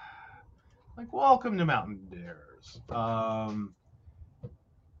 like, welcome to Mountain Bears.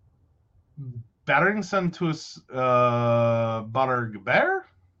 Berringsentus Buttergeber?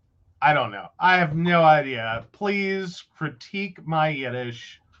 I don't know. I have no idea. Please critique my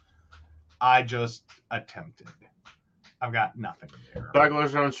Yiddish. I just attempted. I've got nothing there.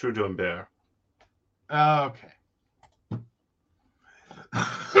 Baglajan Schudenbeer. Okay.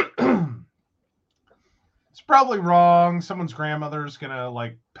 It's probably wrong. Someone's grandmother's gonna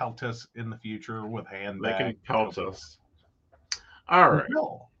like pelt us in the future with handbags. They can pelt us. All right.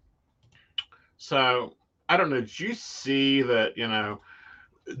 No. So I don't know. Did you see that? You know,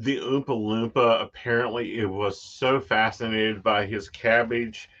 the Oompa Loompa apparently it was so fascinated by his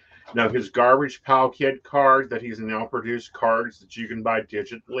his Garbage Pile Kid card that he's now produced cards that you can buy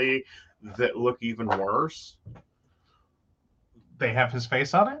digitally that look even worse. They have his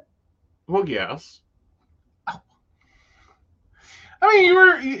face on it? Well, yes. I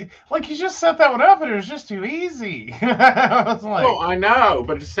mean, you just set that one up and it was just too easy. I was like, Well, I know,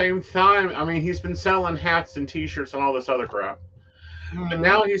 but at the same time, I mean, he's been selling hats and T-shirts and all this other crap. But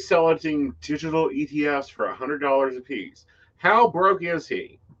now he's selling digital ETFs for $100 a piece. How broke is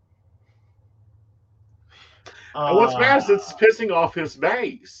he? And what's bad is it's pissing off his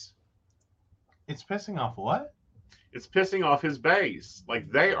base. It's pissing off what? It's pissing off his base.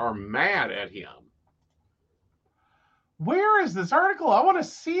 Like, they are mad at him. Where is this article? I want to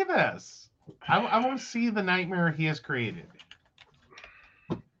see this. I want to see the nightmare he has created.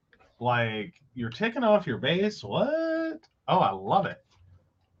 Like, you're ticking off your base? What? Oh, I love it.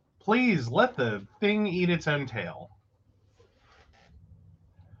 Please let the thing eat its own tail.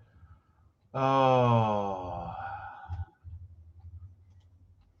 Oh.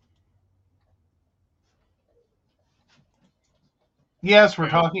 Yes, we're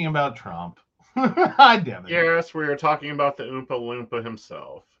talking about Trump. Hi, Devin. Yes, we are talking about the Oompa Loompa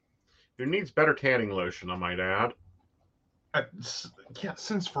himself, who needs better tanning lotion, I might add. Yeah,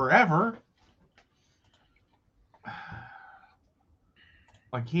 since forever.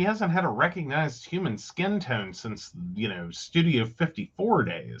 Like, he hasn't had a recognized human skin tone since, Studio 54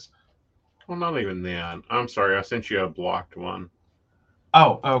 days. Well, not even then. I'm sorry, I sent you a blocked one.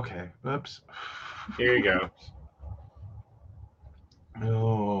 Oh, okay. Oops. Here you go.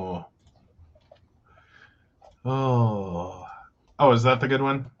 Oh, is that the good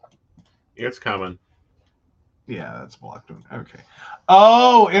one? It's coming. Yeah, that's blocked one. Okay.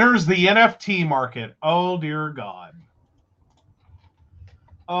 Oh, enters the NFT market. Oh, dear God.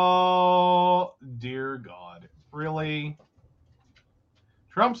 Oh, dear God. Really?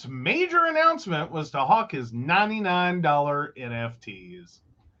 Trump's major announcement was to hawk his $99 NFTs.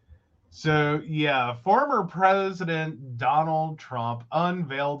 So, yeah, former President Donald Trump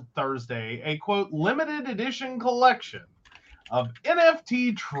unveiled Thursday a, quote, limited edition collection of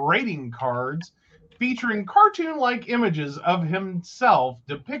NFT trading cards featuring cartoon-like images of himself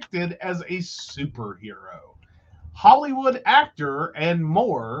depicted as a superhero, Hollywood actor, and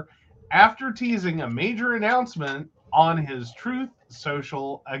more, after teasing a major announcement on his Truth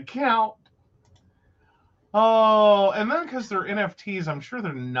Social account. Oh, and then because they're NFTs, I'm sure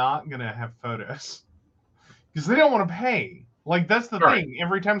they're not going to have photos because they don't want to pay. Like, that's the thing.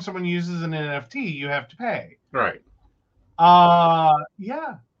 Every time someone uses an NFT, you have to pay. Right. Yeah.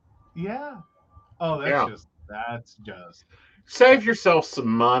 Oh, that's just save yourself some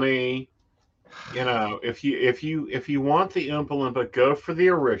money. If you want the Oompa Loompa, go for the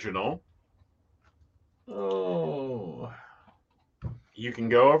original. Oh. You can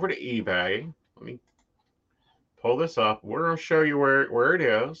go over to eBay. Let me pull this up. We're gonna show you where it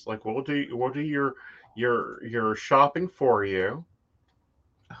is. Like, we'll do your shopping for you.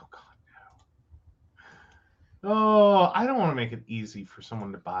 Oh God, no. Oh, I don't want to make it easy for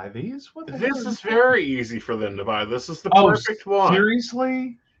someone to buy these. This is very easy for them to buy. This is the perfect one.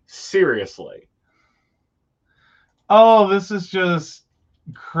 Seriously? Seriously. Oh, this is just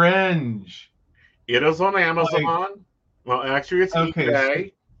cringe. It is on Amazon. Well, actually, it's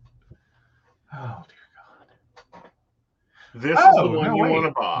eBay. Oh, dear God. This is the one you want to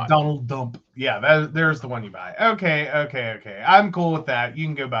wait. buy. Donald Dump. Yeah, there's the one you buy. Okay. I'm cool with that. You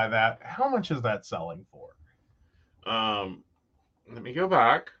can go buy that. How much is that selling for? Let me go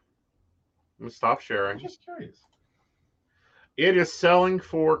back. Let me stop I'm sharing. just curious. It is selling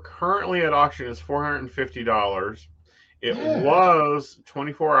for, currently at auction, is $450. It Yeah. was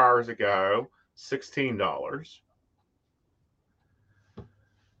 24 hours ago $16.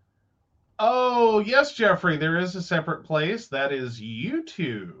 Oh, yes, Jeffrey, there is a separate place. That is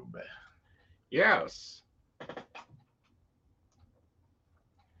YouTube. Yes.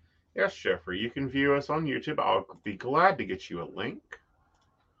 Yes, Jeffrey, you can view us on YouTube. I'll be glad to get you a link.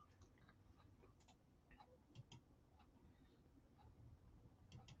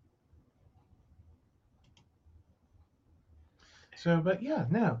 So, but yeah,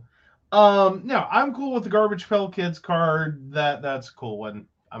 no. No, I'm cool with the Garbage Pail Kids card. That's a cool one.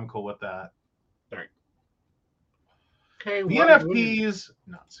 I'm cool with that. Right. Okay. The NFTs,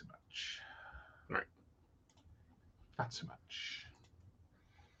 not so much. Right. Not so much.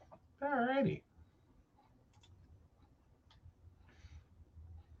 Alrighty.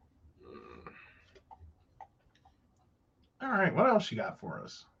 All right, what else you got for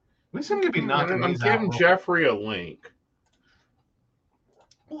us? We seem to be knocking I'm these giving out. Jeffrey a link.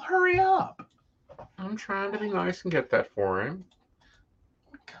 Well, hurry up. I'm trying to be nice and get that for him.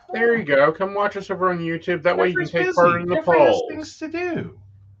 There you go. Come watch us over on YouTube. That way you can Jeffrey's take part busy. in the Jeffrey has polls. things to do.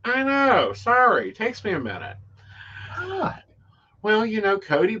 I know. Sorry. It takes me a minute. God. Well, you know,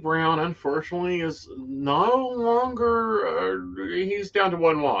 Cody Brown, unfortunately, is no longer, he's down to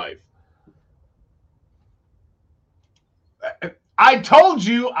one wife. I told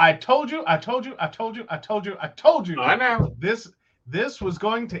you. I know. This was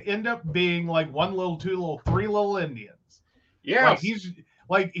going to end up being like one little, two little, three little Indians. Yes. He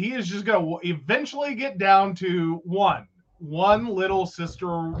is just going to eventually get down to one little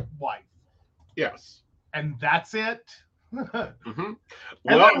sister wife. Yes. And that's it. Mm-hmm. And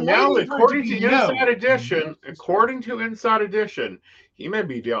Well, I'm now waiting for it according to to be known. Inside Edition, he may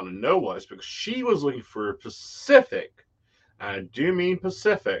be down to no wives because she was looking for a Pacific, and I do mean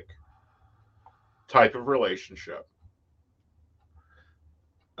Pacific, type of relationship.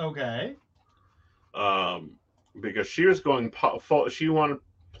 Okay. Because she was going, she wanted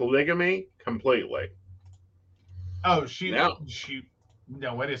polygamy completely. Oh,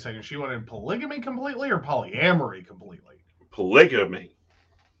 no, wait a second. She wanted polygamy completely or polyamory completely? Polygamy.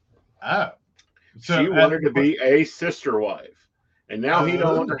 Oh. She wanted to be a sister wife. And now he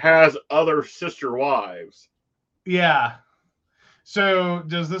no longer has other sister wives. Yeah. So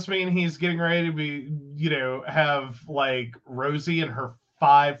does this mean he's getting ready to be, have like Rosie and her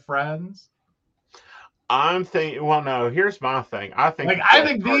 5 friends? I'm thinking, well, no, here's my thing. I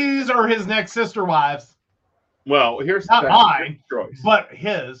think these are his next sister wives. Well, here's not mine, choice. But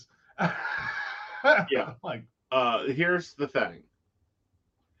his. Yeah. Here's the thing.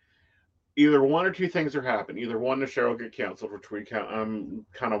 Either one or two things are happening. Either one, the show will get canceled, which I'm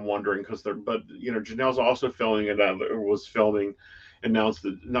kind of wondering because Janelle's also filming it. Was filming, announced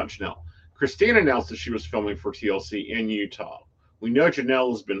that not Janelle. Christine announced that she was filming for TLC in Utah. We know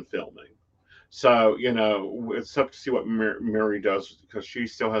Janelle has been filming. So, it's up to see what Mary does because she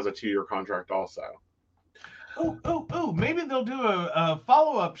still has a 2-year contract also. Oh, maybe they'll do a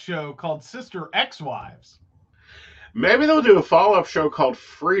follow-up show called Sister Ex-Wives. Maybe they'll do a follow-up show called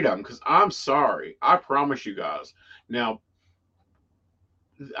Freedom because I'm sorry. I promise you guys. Now,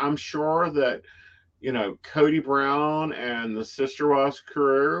 I'm sure that, Cody Brown and the Sister Wives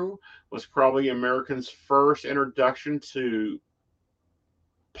crew was probably Americans' first introduction to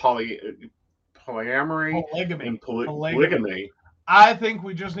polyamory and polygamy. I think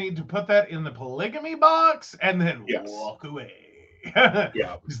we just need to put that in the polygamy box and then walk away.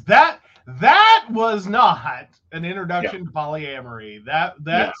 Yeah. That was not an introduction to polyamory.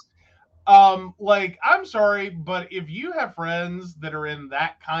 That's I'm sorry, but if you have friends that are in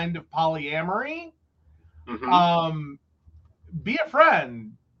that kind of polyamory, be a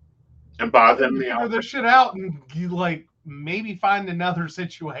friend and buy them figure this shit out and maybe find another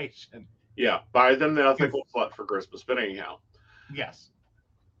situation. Yeah, buy them the ethical slut for Christmas. But anyhow. Yes.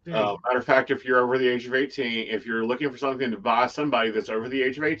 Matter of fact, if you're over the age of 18, if you're looking for something to buy somebody that's over the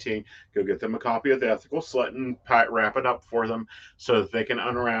age of 18, go get them a copy of the Ethical Slut and wrap it up for them so that they can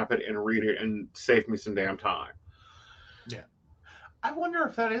unwrap it and read it and save me some damn time. Yeah. I wonder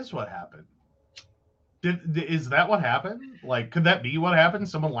if that is what happened. Is that what happened? Could that be what happened?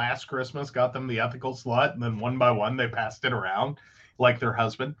 Someone last Christmas got them the Ethical Slut, and then one by one they passed it around like their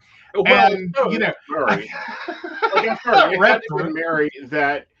husband. Well, and Mary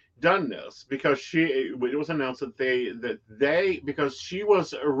that done this because it was announced that they because she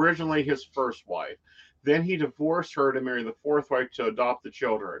was originally his first wife. Then he divorced her to marry the fourth wife to adopt the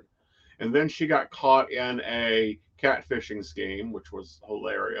children. And then she got caught in a catfishing scheme, which was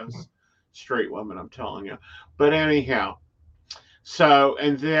hilarious. Straight women, I'm telling you. But anyhow, so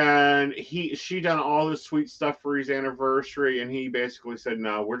and then she done all this sweet stuff for his anniversary, and he basically said,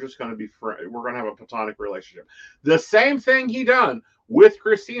 "No, we're just going to be friends. We're going to have a platonic relationship." The same thing he done with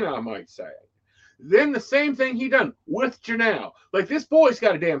Christina, I might say. Then the same thing he done with Janelle. Like, this boy's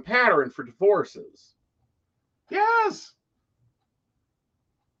got a damn pattern for divorces. Yes.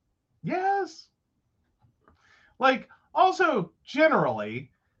 Yes. Like, also,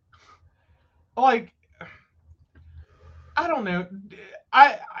 generally, like, I don't know.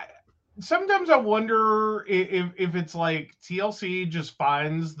 I sometimes I wonder if it's like TLC just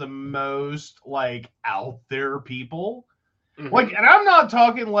finds the most like out there people. Mm-hmm. Like, and I'm not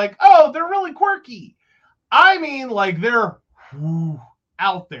talking like, oh, they're really quirky. I mean, like, they're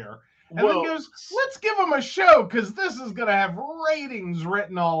out there. And then goes, let's give them a show because this is going to have ratings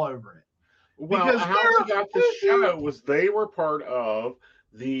written all over it. Well, because how they got the show was they were part of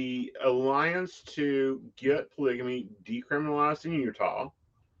the alliance to get polygamy decriminalized in Utah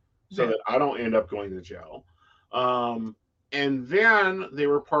so that I don't end up going to jail. And then they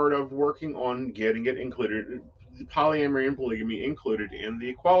were part of working on getting it included, polyamory and polygamy included in the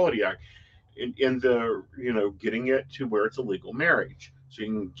Equality Act, in the, getting it to where it's a legal marriage. So you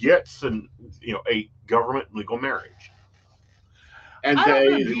can get some, a government legal marriage. And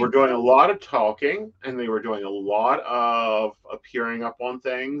they were doing a lot of talking, and they were doing a lot of appearing up on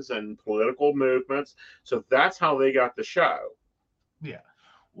things and political movements. So that's how they got the show. Yeah.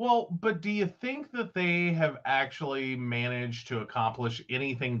 Well, but do you think that they have actually managed to accomplish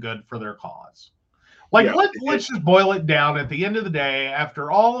anything good for their cause? Like, yeah, let's just boil it down. At the end of the day,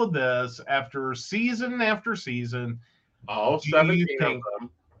 after all of this, after season after season, all 17 of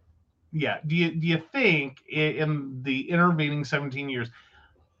them. Yeah. Do you think in the intervening 17 years,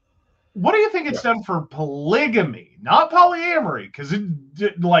 what do you think it's done for polygamy, not polyamory? Because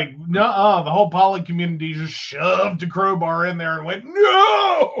the whole poly community just shoved a crowbar in there and went,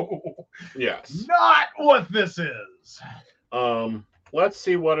 no, yes, not what this is. Let's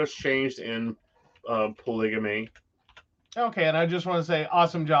see what has changed in polygamy. Okay, and I just want to say,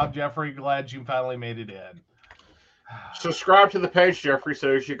 awesome job, Jeffrey. Glad you finally made it in. Subscribe to the page, Jeffrey,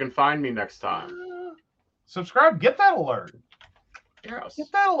 so you can find me next time. Subscribe. Get that alert. Yes.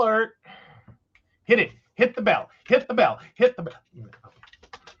 Get that alert. Hit it. Hit the bell. Hit the bell. Hit the bell.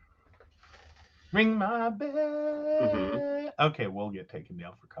 Ring my bell. Mm-hmm. Okay, we'll get taken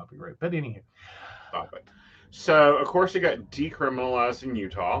down for copyright. But anyhow. Stop it. So, of course, it got decriminalized in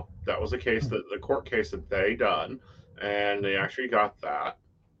Utah. That was a case the court case that they done, and they actually got that.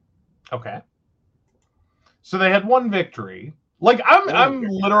 Okay. So they had one victory. Like, I'm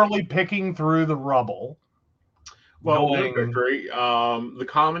literally picking through the rubble. Well, one victory. The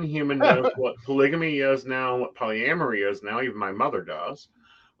common human knows what polygamy is now and what polyamory is now. Even my mother does.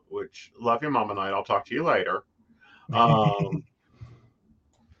 Which, love you, Mama Night. I'll talk to you later. Oh,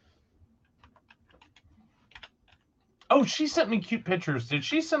 she sent me cute pictures. Did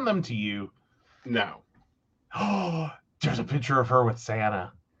she send them to you? No. Oh, there's a picture of her with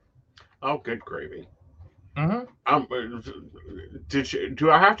Santa. Oh, good gravy. Mm-hmm. Do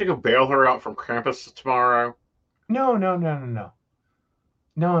I have to go bail her out from Krampus tomorrow? No.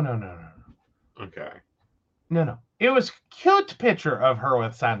 Okay. No. It was cute picture of her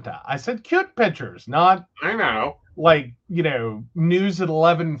with Santa. I said cute pictures, not. I know. Like, News at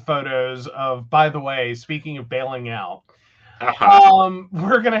 11 photos of, by the way, speaking of bailing out,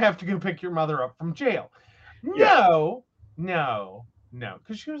 we're going to have to go pick your mother up from jail. Yeah. No,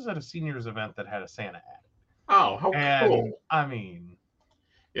 because she was at a seniors event that had a Santa at it. Oh, how cool. I mean.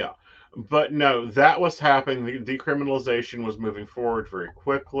 Yeah. But no, that was happening. The decriminalization was moving forward very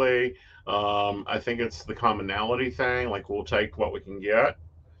quickly. I think it's the commonality thing. Like, we'll take what we can get.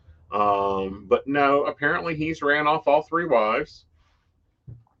 But no, apparently he's ran off all 3 wives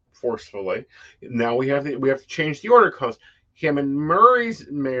forcefully. Now we have to change the order because him and Murray's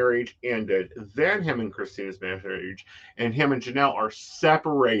marriage ended, then him and Christina's marriage, and him and Janelle are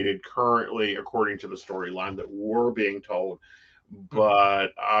separated currently, according to the storyline that we're being told. But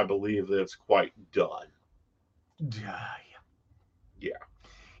I believe that it's quite done.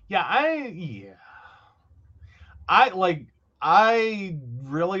 I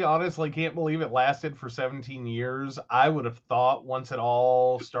really honestly can't believe it lasted for 17 years. I would have thought once it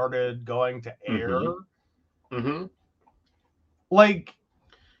all started going to air, Mm-hmm. like,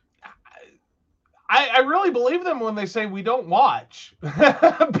 I really believe them when they say we don't watch.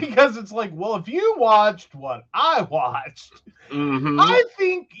 Because it's like, well, if you watched what I watched, I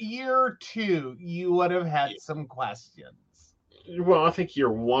think year 2 you would have had some questions. Well, I think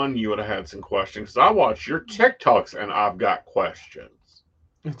year 1 you would have had some questions, because I watch your TikToks and I've got questions.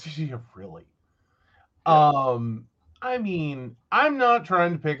 Really? Yeah. I mean, I'm not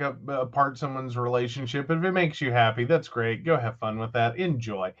trying to pick up apart someone's relationship. If it makes you happy, that's great. Go have fun with that.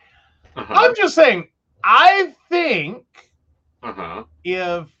 Enjoy. I'm just saying, I think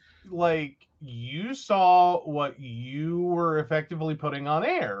if, like, you saw what you were effectively putting on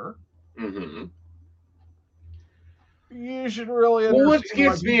air, you should really understand. Well, what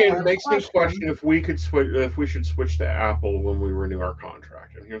gives me, it makes me question if we should switch to Apple when we renew our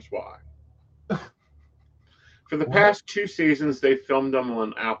contract, and here's why. For the past 2 seasons, they filmed them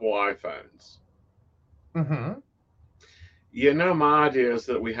on Apple iPhones. You know, my idea is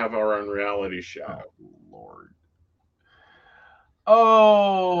that we have our own reality show. Oh, Lord.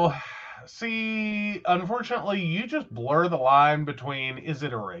 Oh, see, unfortunately, you just blur the line between, is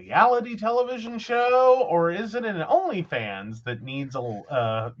it a reality television show or is it an OnlyFans that needs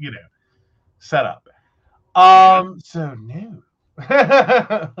a, setup? So no.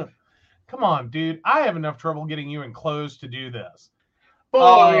 Come on, dude. I have enough trouble getting you in clothes to do this.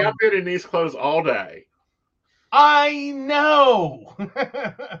 Boy, I've been in these clothes all day. I know.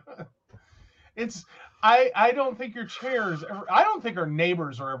 I don't think your chairs, I don't think our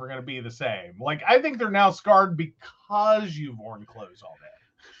neighbors are ever going to be the same. Like, I think they're now scarred because you've worn clothes all day.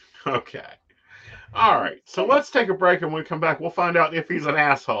 Okay. All right. So let's take a break, and when we come back, we'll find out if he's an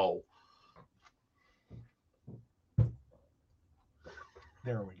asshole.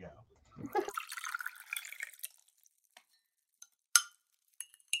 There we go.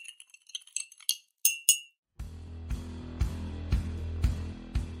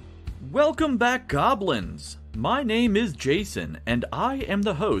 Welcome back, Goblins! My name is Jason, and I am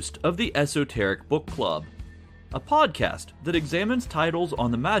the host of the Esoteric Book Club, a podcast that examines titles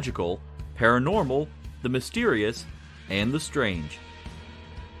on the magical, paranormal, the mysterious, and the strange.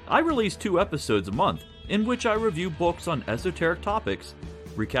 I release 2 episodes a month, in which I review books on esoteric topics,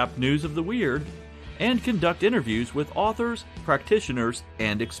 recap news of the weird, and conduct interviews with authors, practitioners,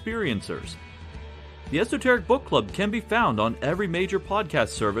 and experiencers. The Esoteric Book Club can be found on every major podcast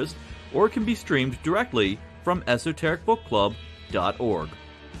service, or can be streamed directly from esotericbookclub.org.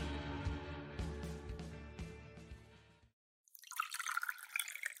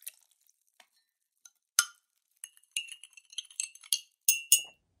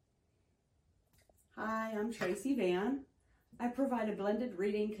 Hi, I'm Tracy Vann. I provide a blended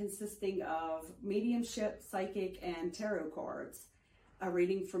reading consisting of mediumship, psychic, and tarot cards. A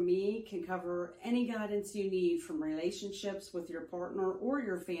reading from me can cover any guidance you need from relationships with your partner or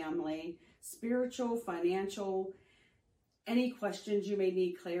your family, spiritual, financial, any questions you may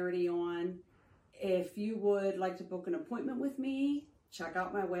need clarity on. If you would like to book an appointment with me, check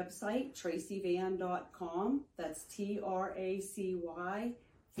out my website, tracyvann.com. That's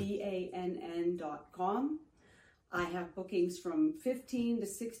TracyVann.com. I have bookings from 15 to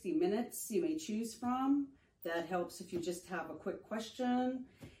 60 minutes you may choose from. That helps if you just have a quick question,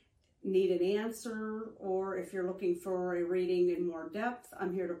 need an answer, or if you're looking for a reading in more depth,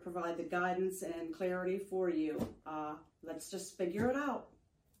 I'm here to provide the guidance and clarity for you. Let's just figure it out.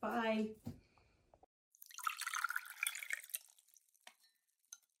 Bye.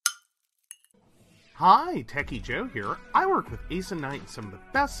 Hi, Techie Joe here. I work with Ace and Knight, some of the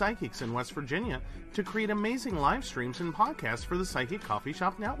best psychics in West Virginia, to create amazing live streams and podcasts for the Psychic Coffee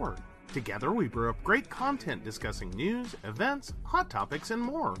Shop Network. Together, we brew up great content discussing news, events, hot topics, and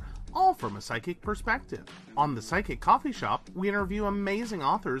more, all from a psychic perspective. On the Psychic Coffee Shop, we interview amazing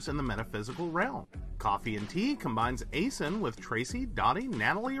authors in the metaphysical realm. Coffee and Tea combines ASIN with Tracy, Dottie,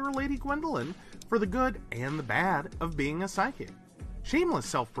 Natalie, or Lady Gwendolyn for the good and the bad of being a psychic. Shameless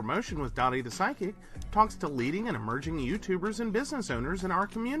Self-Promotion with Dottie the Psychic talks to leading and emerging YouTubers and business owners in our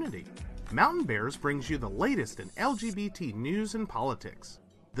community. Mountain Bears brings you the latest in LGBT news and politics.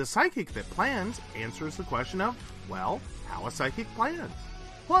 The Psychic That Plans answers the question of, well, how a psychic plans.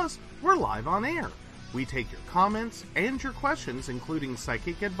 Plus, we're live on air. We take your comments and your questions, including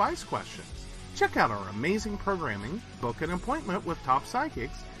psychic advice questions. Check out our amazing programming, book an appointment with top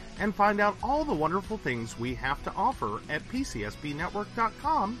psychics, and find out all the wonderful things we have to offer at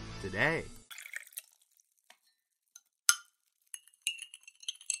PCSBnetwork.com today.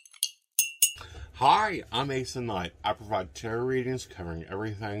 Hi, I'm Ace Knight. I provide tarot readings covering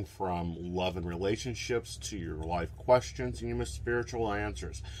everything from love and relationships to your life questions and your most spiritual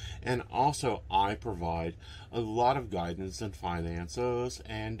answers. And also, I provide a lot of guidance in finances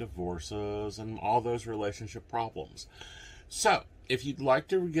and divorces and all those relationship problems. So, if you'd like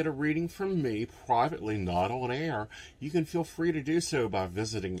to get a reading from me privately, not on air, you can feel free to do so by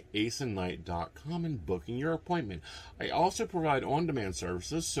visiting aceandnight.com and booking your appointment. I also provide on-demand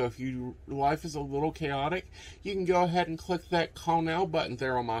services, so if your life is a little chaotic, you can go ahead and click that call now button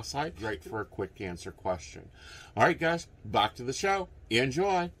there on my site. Great for a quick answer question. All right, guys, back to the show.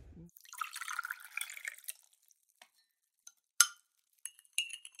 Enjoy.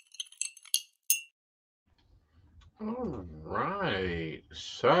 All right.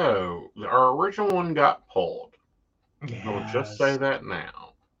 So our original one got pulled. I'll just say that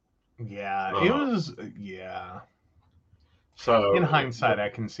now. Yeah, it was. Yeah. So in hindsight, I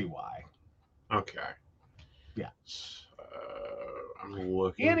can see why. Okay. Yeah. I'm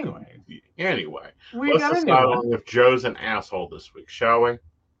looking. Anyway, let's decide on if Joe's an asshole this week, shall we?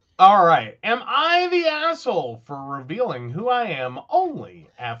 All right. Am I the asshole for revealing who I am only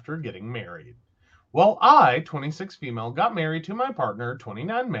after getting married? Well, I, 26 female, got married to my partner,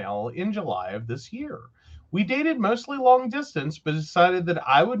 29 male, in July of this year. We dated mostly long distance, but decided that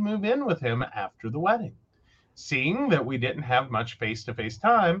I would move in with him after the wedding. Seeing that we didn't have much face-to-face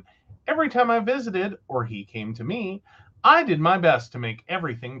time, every time I visited, or he came to me, I did my best to make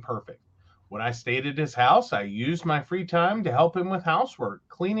everything perfect. When I stayed at his house, I used my free time to help him with housework,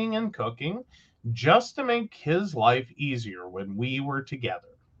 cleaning, and cooking, just to make his life easier when we were together.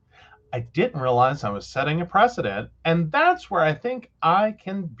 I didn't realize I was setting a precedent, and that's where I think I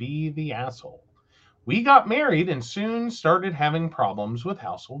can be the asshole. We got married and soon started having problems with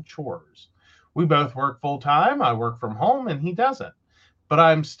household chores. We both work full-time. I work from home and he doesn't. But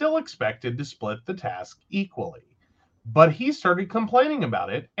I'm still expected to split the task equally. But he started complaining about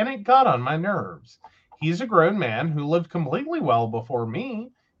it, and it got on my nerves. He's a grown man who lived completely well before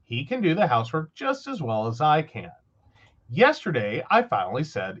me. He can do the housework just as well as I can. Yesterday, I finally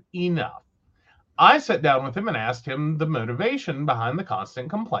said enough. I sat down with him and asked him the motivation behind the constant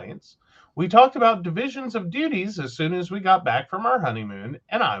complaints. We talked about divisions of duties as soon as we got back from our honeymoon,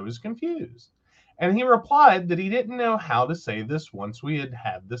 and I was confused. And he replied that he didn't know how to say this once we had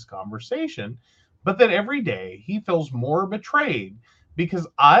had this conversation, but that every day he feels more betrayed because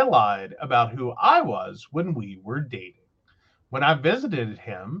I lied about who I was when we were dating. When I visited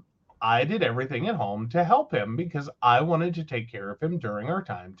him, I did everything at home to help him because I wanted to take care of him during our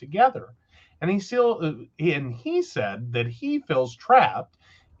time together. And he said that he feels trapped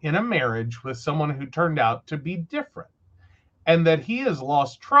in a marriage with someone who turned out to be different, and that he has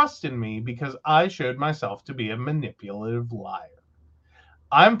lost trust in me because I showed myself to be a manipulative liar.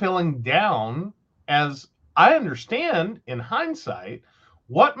 I'm feeling down as I understand, in hindsight,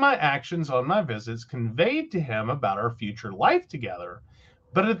 what my actions on my visits conveyed to him about our future life together.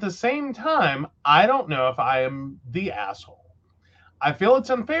 But at the same time, I don't know if I am the asshole. I feel it's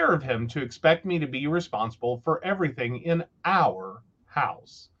unfair of him to expect me to be responsible for everything in our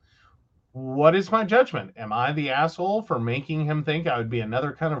house. What is my judgment? Am I the asshole for making him think I would be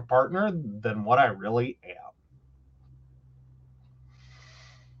another kind of partner than what I really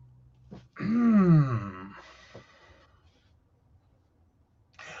am?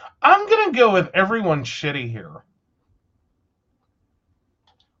 I'm going to go with everyone's shitty here.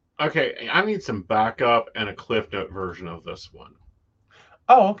 Okay, I need some backup and a Cliff Note version of this one.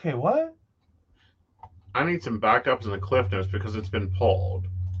 Oh, okay, what? I need some backups and the Cliff Notes because it's been pulled.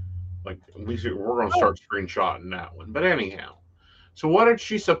 Like, we're going to start screenshotting that one. But anyhow, so what did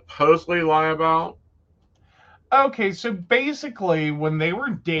she supposedly lie about? Okay, so basically, when they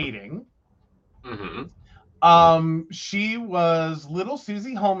were dating, she was little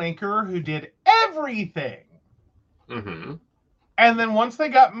Susie Homemaker who did everything. And then once they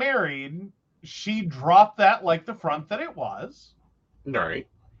got married, she dropped that like the front that it was. Right.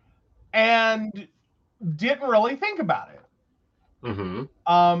 And didn't really think about it.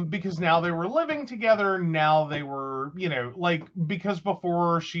 Because now they were living together. Now they were, because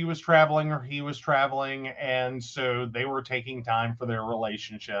before she was traveling or he was traveling. And so they were taking time for their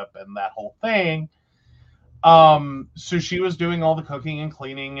relationship and that whole thing. So she was doing all the cooking and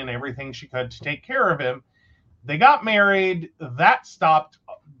cleaning and everything she could to take care of him. They got married. That stopped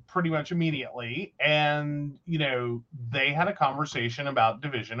pretty much immediately. And, they had a conversation about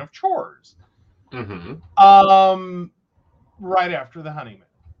division of chores. Right after the honeymoon.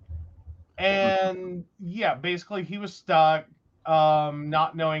 And yeah, basically he was stuck,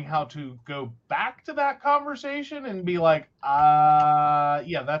 not knowing how to go back to that conversation and be like,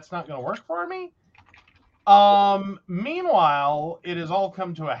 yeah, that's not going to work for me. Meanwhile, it has all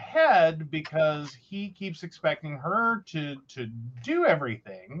come to a head because he keeps expecting her to do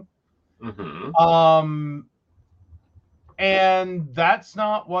everything. Mm-hmm. And that's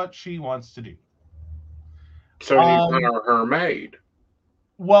not what she wants to do. So he's not her maid.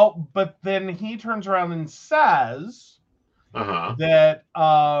 Well, but then he turns around and says that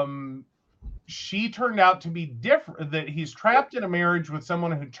she turned out to be different, that he's trapped in a marriage with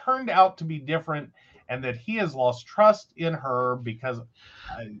someone who turned out to be different, and that he has lost trust in her because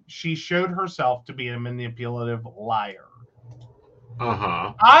she showed herself to be a manipulative liar.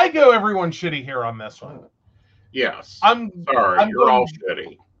 I go everyone shitty here on this one. Yes. I'm sorry. You're all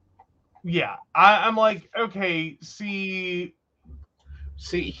shitty. Yeah. I'm like, okay, see,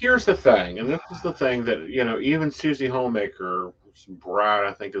 here's the thing, and this is the thing that, you know, even Susie Homemaker, Brad,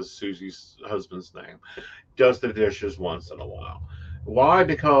 I think is Susie's husband's name, does the dishes once in a while. Why?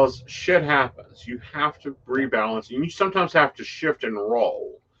 Because shit happens. You have to rebalance. You sometimes have to shift and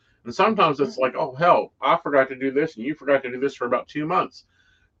roll. And sometimes it's like, oh, hell, I forgot to do this, and you forgot to do this for about 2 months.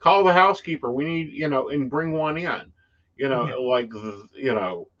 Call the housekeeper. We need, you know, and bring one in. You know, like, you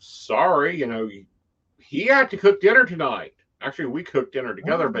know, sorry, you know, he had to cook dinner tonight. Actually, we cooked dinner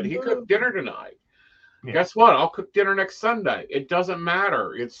together, but he cooked dinner tonight. Yeah. Guess what? I'll cook dinner next Sunday. It doesn't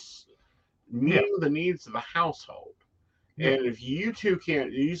matter. It's meeting the needs of the household. Yeah. And if you two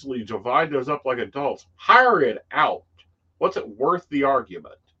can't easily divide those up like adults, hire it out. What's it worth the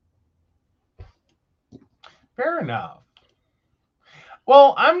argument? Fair enough.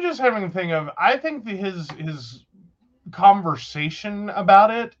 Well, I'm just having a thing of, I think that his conversation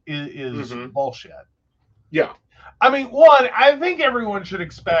about it is bullshit. Yeah. I mean, one, I think everyone should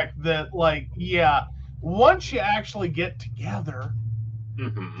expect that, like, yeah, once you actually get together,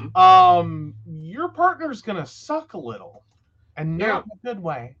 your partner's gonna suck a little, and not in a good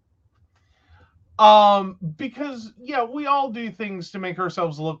way. Because we all do things to make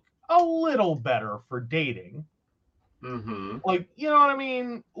ourselves look a little better for dating. Like, you know what I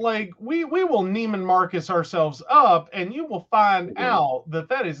mean? Like, we will Neiman Marcus ourselves up, and you will find out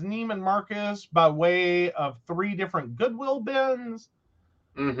that is Neiman Marcus by way of 3 different Goodwill bins.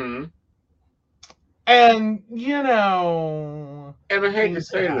 And, you know... And I hate to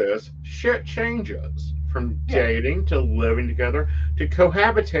say this, shit changes. From dating to living together to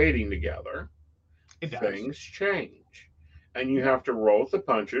cohabitating together. Things change. And you have to roll with the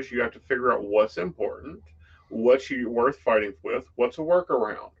punches. You have to figure out what's important. What's you worth fighting with? What's a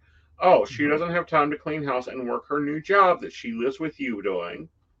workaround? Oh, she doesn't have time to clean house and work her new job that she lives with you doing.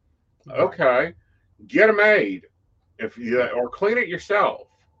 Okay, get a maid, or clean it yourself.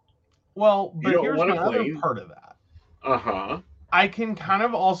 Well, but here's another part of that. I can kind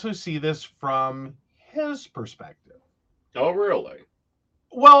of also see this from his perspective. Oh, really?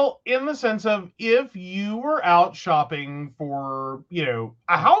 Well, in the sense of, if you were out shopping for, you know,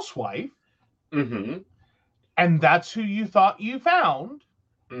 a housewife. And that's who you thought you found,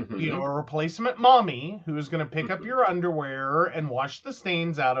 you know, a replacement mommy who is going to pick up your underwear and wash the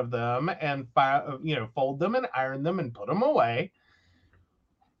stains out of them and, you know, fold them and iron them and put them away.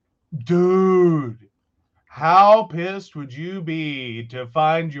 Dude, how pissed would you be to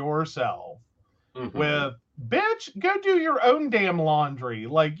find yourself with, bitch, go do your own damn laundry.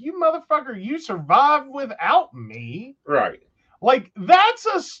 Like, you motherfucker, you survived without me. Right. Like, that's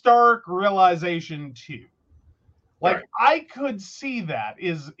a stark realization, too. Like, I could see that,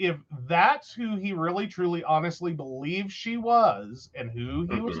 is if that's who he really, truly, honestly believes she was and who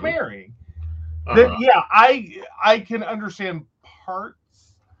he was marrying, then, I can understand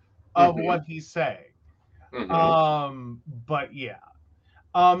parts of what he's saying. But, yeah.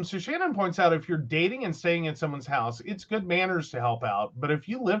 So Shannon points out, if you're dating and staying in someone's house, it's good manners to help out. But if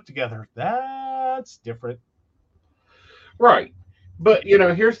you live together, that's different. Right. But, you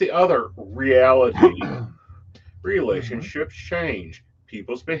know, here's the other reality. Relationships change.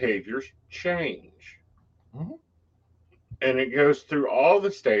 People's behaviors change. And it goes through all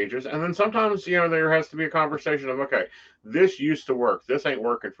the stages. And then sometimes, you know, there has to be a conversation of, okay, this used to work. This ain't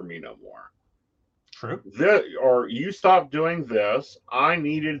working for me no more. True. Or you stopped doing this. I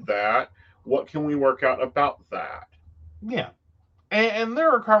needed that. What can we work out about that? Yeah. And there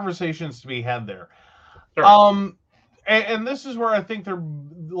are conversations to be had there. Sure. And this is where I think they're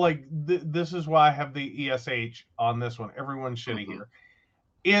like, this is why I have the ESH on this one. Everyone's shitty here.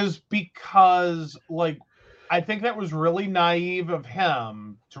 Is because, like, I think that was really naive of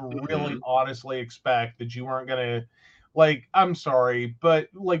him to really honestly expect that you weren't going to, like, I'm sorry, but,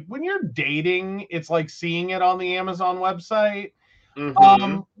 like, when you're dating, it's like seeing it on the Amazon website.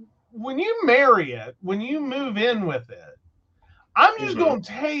 When you marry it, when you move in with it, I'm just going to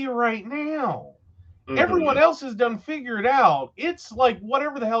tell you right now, Everyone else is done figured out. It's like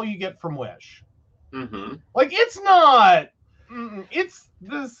whatever the hell you get from Wish. Like, it's not, it's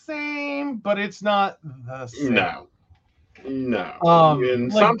the same, but it's not the same. No.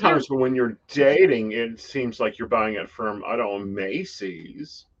 And like, sometimes when you're dating, it seems like you're buying it from, I don't know,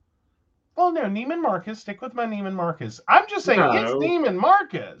 Macy's. Well, no, Neiman Marcus. Stick with my Neiman Marcus. I'm just saying it's No. Neiman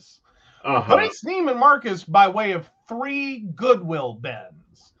Marcus. But it's Neiman Marcus by way of 3 Goodwill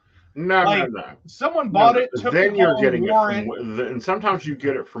bins. No. Someone bought it, took then it you're home, getting it wore from, and sometimes you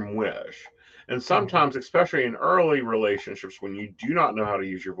get it from Wish. And sometimes, especially in early relationships, when you do not know how to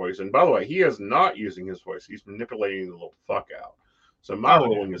use your voice, and by the way, he is not using his voice, he's manipulating the little fuck out. So my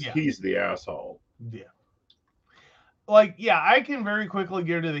ruling is he's the asshole. Yeah. Like, yeah, I can very quickly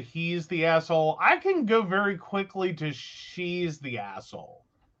go to the he's the asshole. I can go very quickly to she's the asshole.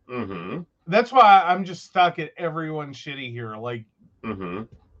 That's why I'm just stuck at everyone's shitty here. Like,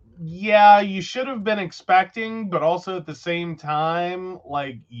 yeah, you should have been expecting, but also at the same time,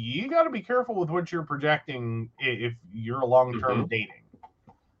 like, you got to be careful with what you're projecting if you're long-term dating,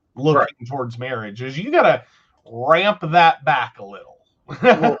 looking towards marriage. Is you got to ramp that back a little.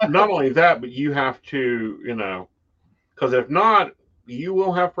 Well, not only that, but you have to, you know, because if not, you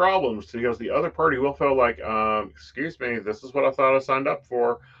will have problems because the other party will feel like, excuse me, this is what I thought I signed up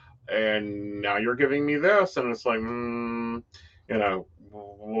for, and now you're giving me this, and it's like, you know,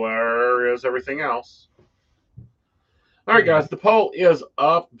 where is everything else? All right, guys, the poll is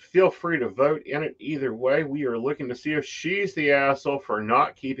up. Feel free to vote in it either way. We are looking to see if she's the asshole for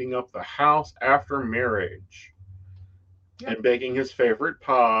not keeping up the house after marriage and baking his favorite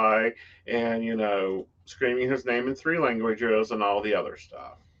pie and, you know, screaming his name in 3 languages and all the other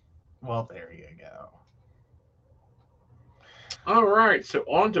stuff. Well, there you go. All right, so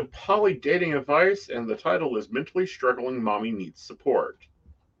on to poly dating advice, and the title is Mentally Struggling Mommy Needs Support.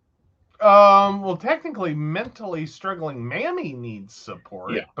 Well, technically, mentally struggling mammy needs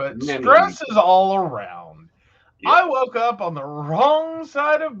support, but mammy stress is all around. I woke up on the wrong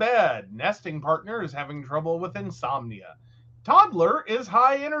side of bed. Nesting partner is having trouble with insomnia. Toddler is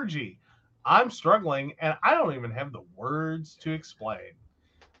high energy. I'm struggling, and I don't even have the words to explain.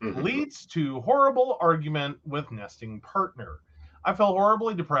 Leads to horrible argument with nesting partner. I feel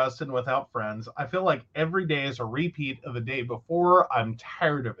horribly depressed and without friends. I feel like every day is a repeat of the day before. I'm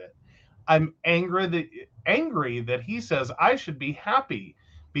tired of it. I'm angry that he says I should be happy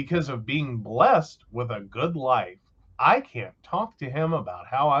because of being blessed with a good life. I can't talk to him about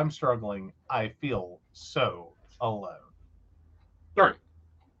how I'm struggling. I feel so alone. All right.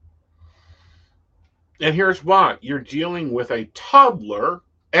 And here's why. You're dealing with a toddler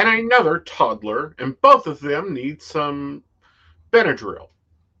and another toddler, and both of them need some Benadryl,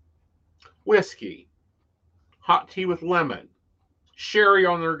 whiskey, hot tea with lemon, sherry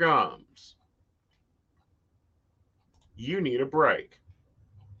on their gums. You need a break.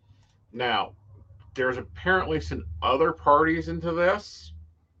 Now, there's apparently some other parties into this.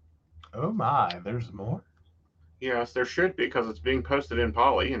 Oh my, there's more? Yes, there should be, because it's being posted in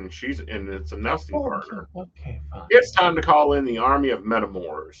Poly, and it's a nesting partner. Okay, fine. It's time to call in the army of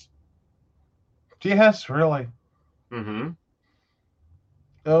metamors. Yes, really.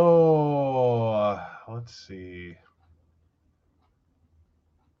 Oh, let's see.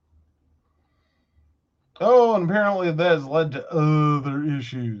 Oh, and apparently that has led to other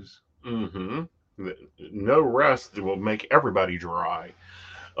issues. No rest will make everybody dry.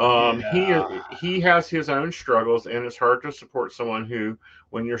 He has his own struggles, and it's hard to support someone who,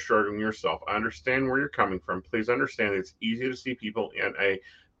 when you're struggling yourself. I understand where you're coming from. Please understand it's easy to see people in a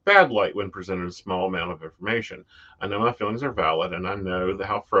bad light when presented a small amount of information. I know my feelings are valid, and I know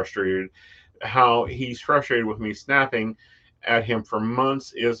how he's frustrated with me snapping at him for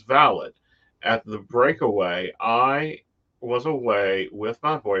months is valid. At the breakaway, I was away with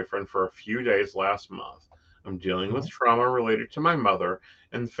my boyfriend for a few days last month. I'm dealing with trauma related to my mother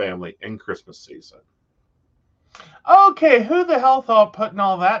and family and Christmas season. Okay, who the hell thought putting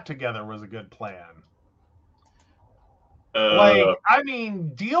all that together was a good plan? I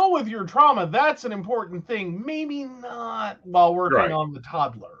mean, deal with your trauma. That's an important thing. Maybe not while working on the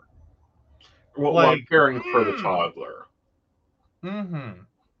toddler. Well, while caring for the toddler.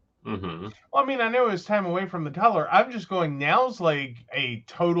 Well, I mean, I know it's time away from the toddler. I'm just going, now's like a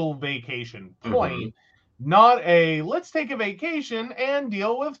total vacation point, not a let's take a vacation and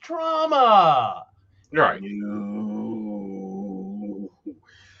deal with trauma. Right.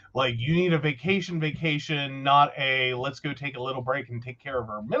 Like, you need a vacation, not a let's go take a little break and take care of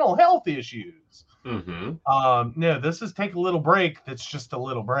our mental health issues. No, this is take a little break that's just a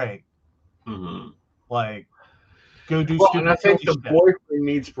little break. Like, go do Well, stupid and I think the silly shit. boyfriend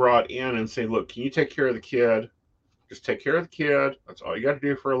needs brought in and say, look, can you take care of the kid? Just take care of the kid. That's all you got to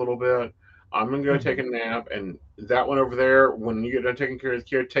do for a little bit. I'm going to go take a nap. And that one over there, when you get done taking care of the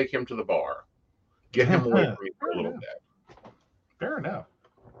kid, take him to the bar. Get him away from you for a little bit. Fair enough.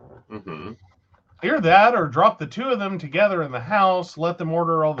 Mm-hmm. Either that or drop the two of them together in the house, let them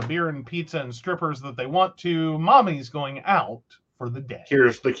order all the beer and pizza and strippers that they want to. Mommy's going out for the day.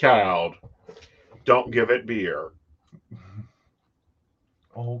 Here's the child. Don't give it beer.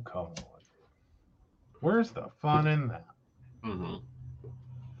 Oh, come on. Where's the fun in that? Mm-hmm.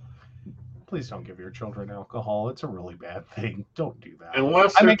 Please don't give your children alcohol. It's a really bad thing. Don't do that.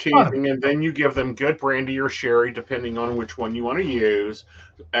 Unless they're teething, and then you give them good brandy or sherry, depending on which one you want to use,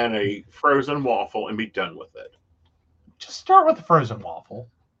 and a frozen waffle, and be done with it. Just start with the frozen waffle.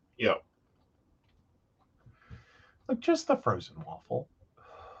 Yep. Like just the frozen waffle.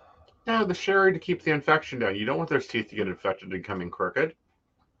 No, the sherry to keep the infection down. You don't want those teeth to get infected and come in crooked.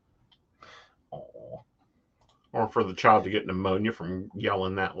 Oh. Or for the child to get pneumonia from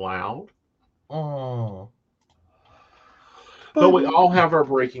yelling that loud. Oh. But we all have our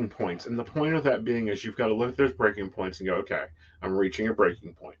breaking points. And the point of that being is you've got to look at those breaking points and go, okay, I'm reaching a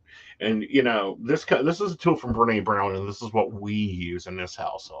breaking point. And, you know, this is a tool from Brene Brown, and this is what we use in this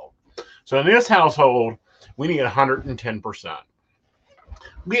household. So in this household, we need 110%.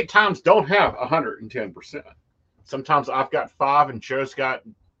 We at times don't have 110%. Sometimes I've got 5 and Joe's got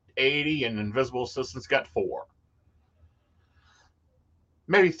 80 and Invisible Assistant's got 4.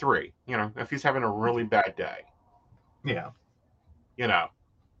 Maybe 3, you know, if he's having a really bad day. Yeah. You know,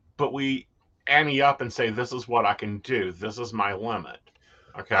 but we ante up and say, this is what I can do. This is my limit.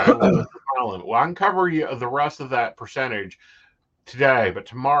 Okay. Well, this is my limit. Well, I can cover you the rest of that percentage today, but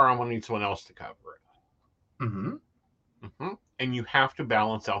tomorrow I'm going to need someone else to cover it. Mm-hmm. Mm-hmm. And you have to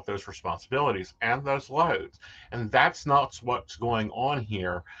balance out those responsibilities and those loads. And that's not what's going on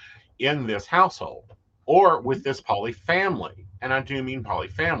here in this household or with this polyfamily. And I do mean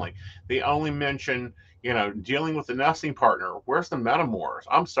polyfamily. They only mention, you know, dealing with the nesting partner. Where's the metamors?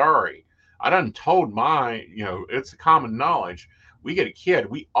 I'm sorry. I done told my, you know, it's common knowledge. We get a kid.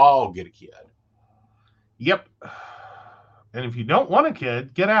 We all get a kid. Yep. And if you don't want a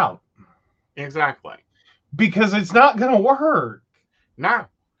kid, get out. Exactly. Because it's not going to work. No.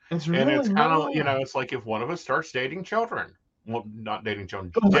 It's really and it's kind of, not. you know, it's like if one of us starts dating children. Well, not dating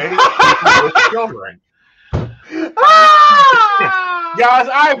children. Dating with children. Guys,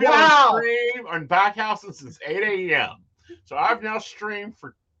 I've been on stream on Backhouses since 8 a.m. So I've now streamed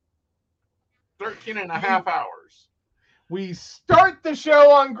for 13 and a half hours. We start the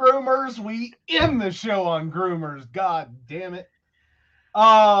show on groomers. We end the show on groomers. God damn it.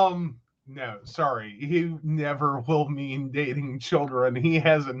 No, sorry. He never will mean dating children. He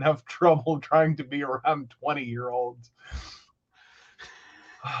has enough trouble trying to be around 20-year-olds.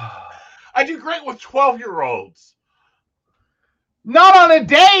 I do great with 12-year-olds. Not on a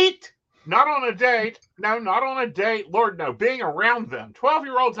date. Not on a date. No, not on a date. Lord, no. Being around them.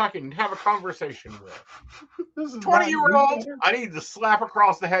 12-year-olds I can have a conversation with. 20-year-olds, I need to slap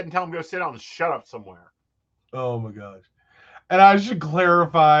across the head and tell them to go sit down and shut up somewhere. Oh, my gosh. And I should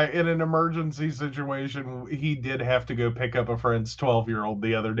clarify, in an emergency situation, he did have to go pick up a friend's 12-year-old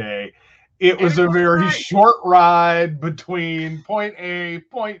the other day. It was a very short ride between point A,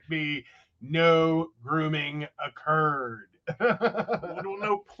 point B. No grooming occurred. Well,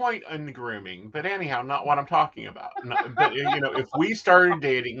 no point in the grooming, but anyhow, not what I'm talking about. No, but, you know, if we started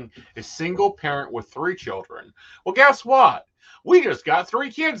dating a single parent with 3 children, well, guess what? We just got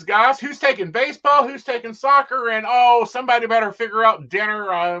 3 kids, guys. Who's taking baseball? Who's taking soccer? And, oh, somebody better figure out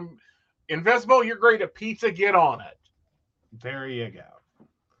dinner. Invisible, you're great at pizza. Get on it. There you go.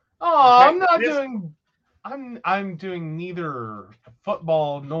 Oh, okay, I'm doing neither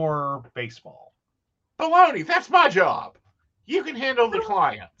football nor baseball. Baloney, that's my job. You can handle the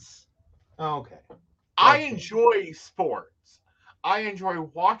clients. Okay. I enjoy sports. I enjoy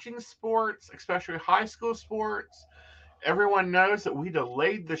watching sports, especially high school sports. Everyone knows that we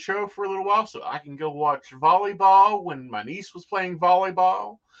delayed the show for a little while so I can go watch volleyball when my niece was playing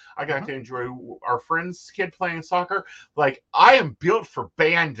volleyball. I got to enjoy our friend's kid playing soccer. Like, I am built for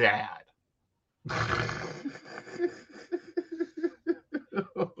band dad.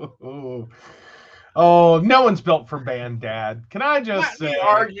 Oh, no one's built for band dad. Can I just Let me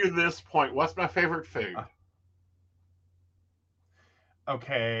argue this point. What's my favorite food?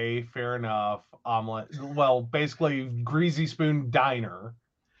 Okay, fair enough. Omelet. Well, basically, Greasy Spoon Diner.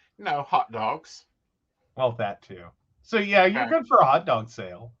 No, hot dogs. Well, that too. So, yeah, you're good for a hot dog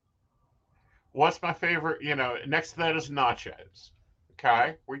sale. What's my favorite? You know, next to that is nachos.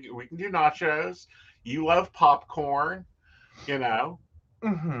 Okay, we can do nachos. You love popcorn, you know.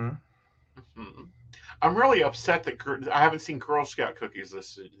 Mm-hmm. Mhm. I'm really upset that I haven't seen Girl Scout cookies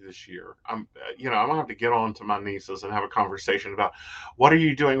this year. I'm gonna have to get on to my nieces and have a conversation about what are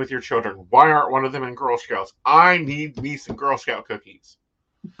you doing with your children? Why aren't one of them in Girl Scouts? I need me some Girl Scout cookies.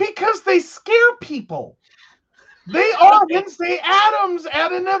 Because they scare people. They are Wednesday Addams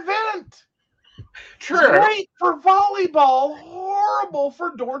at an event. True. Great for volleyball, horrible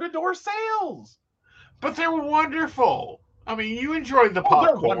for door-to-door sales. But they're wonderful. I mean, you enjoyed the They're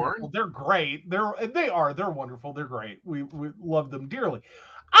popcorn. wonderful. They're great. They're wonderful. They're great. We love them dearly.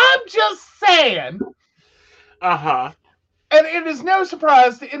 I'm just saying. Uh-huh. And it is no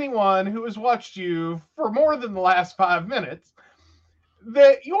surprise to anyone who has watched you for more than the last 5 minutes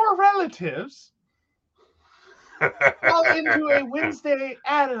that your relatives fall into a Wednesday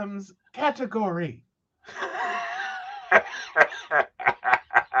Addams category.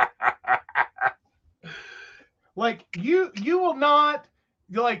 Like you will not,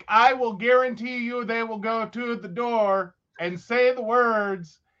 like, I will guarantee you they will go to the door and say the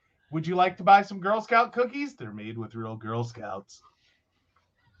words, "Would you like to buy some Girl Scout cookies? They're made with real Girl Scouts."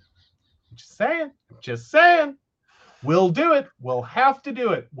 Just saying. We'll do it. We'll have to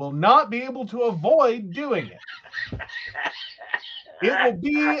do it. We'll not be able to avoid doing it. It will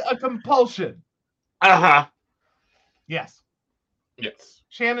be a compulsion. Uh-huh. Yes. Yes.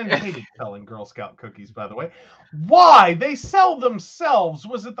 Shannon hated selling Girl Scout cookies, by the way. Why? They sell themselves.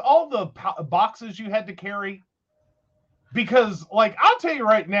 Was it all the boxes you had to carry? Because, like, I'll tell you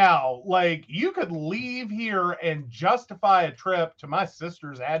right now, like, you could leave here and justify a trip to my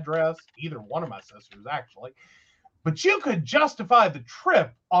sister's address, either one of my sisters, actually, but you could justify the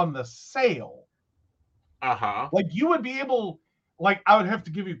trip on the sale. Uh-huh. Like, you would be able, like, I would have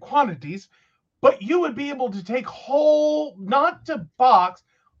to give you quantities, but you would be able to take whole, not to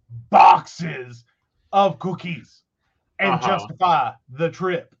boxes of cookies and justify the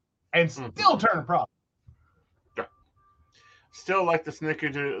trip and still turn a profit. Still like the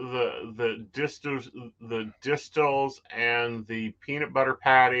snickerdoodle, the distils and the peanut butter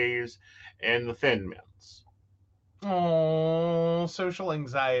patties and the Thin Mints. Oh, social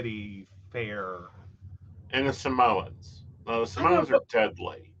anxiety fair. And the Samoans. No, the Samoans are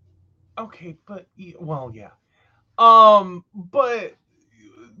deadly. Okay, but well, yeah. But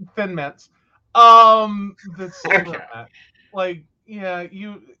Thin Mints. That's that. Like, yeah,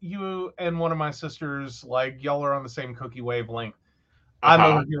 you and one of my sisters, like, y'all are on the same cookie wavelength. I'm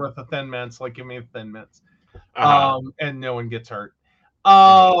over here with the Thin Mints, like, give me the Thin Mints. And no one gets hurt.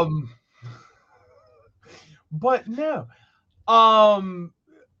 But no.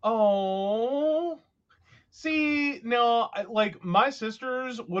 See, no, like, my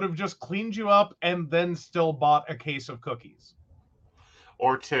sisters would have just cleaned you up and then still bought a case of cookies.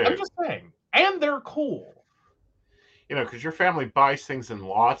 Or two. I'm just saying. And they're cool. You know, because your family buys things in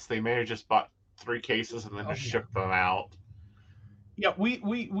lots. They may have just bought 3 cases and then just shipped them out. Yeah,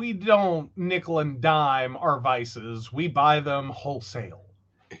 we don't nickel and dime our vices. We buy them wholesale.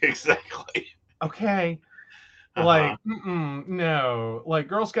 Exactly. Okay. Like, no. Like,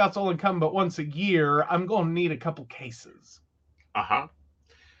 Girl Scouts only come but once a year. I'm going to need a couple cases.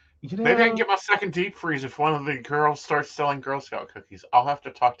 You know, maybe I can get my second deep freeze if one of the girls starts selling Girl Scout cookies. I'll have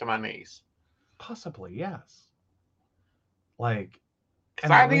to talk to my niece. Possibly, yes. Like,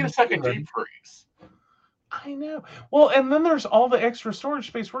 because I need a second deep freeze. I know. Well, and then there's all the extra storage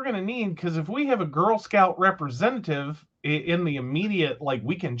space we're going to need, because if we have a Girl Scout representative in the immediate, like,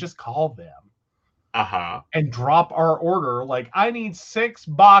 we can just call them. And drop our order. Like, I need 6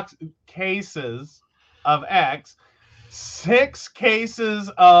 cases of X, 6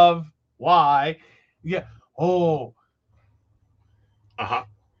 cases of Y. Yeah. Oh.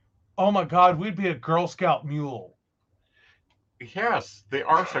 Oh my God, we'd be a Girl Scout mule. Yes, they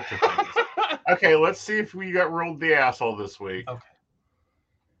are such a thing. Okay, let's see if we got rolled the asshole this week. Okay.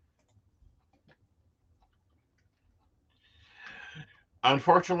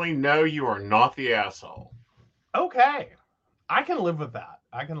 Unfortunately, no, you are not the asshole. Okay. I can live with that.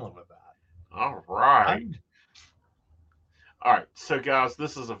 All right. All right. So, guys,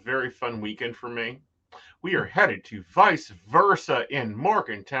 this is a very fun weekend for me. We are headed to Vice Versa in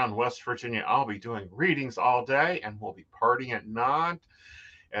Morgantown, West Virginia. I'll be doing readings all day, and we'll be partying at night.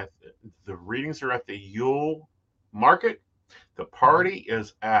 The readings are at the Yule Market. The party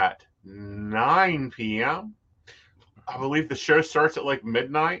is at 9 p.m. I believe the show starts at like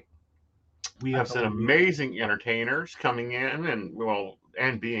midnight. We have some amazing entertainers coming in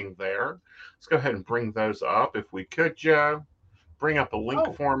and being there. Let's go ahead and bring those up. If we could, Joe, bring up a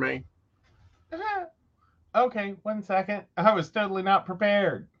link for me. Okay, 1 second. I was totally not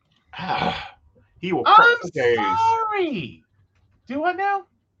prepared. He will prep I'm for days. sorry. Do what now?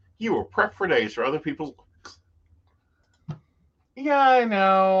 He will prep for days for other people's. Yeah, I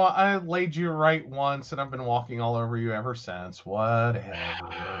know. I laid you right once, and I've been walking all over you ever since.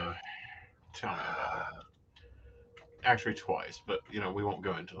 Whatever. Tell me about it. Actually, twice, but we won't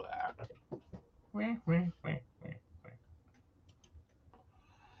go into that.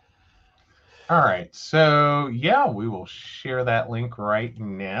 All right, so yeah, we will share that link right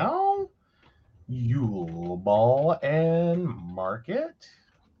now. Yule Ball and Market,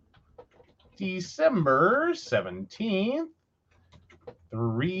 December 17th,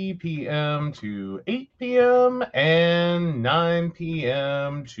 3 p.m. to 8 p.m. and 9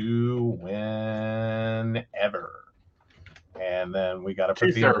 p.m. to whenever. And then we got to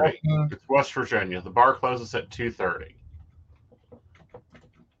put the 2:30. It's West Virginia. The bar closes at 2:30.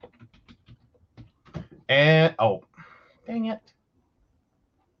 And oh, dang it!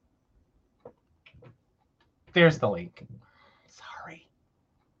 There's the link. Sorry.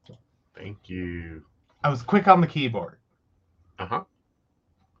 Thank you. I was quick on the keyboard. Uh-huh.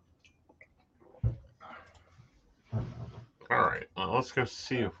 All right. Well, let's go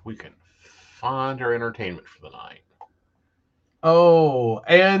see if we can find our entertainment for the night. Oh,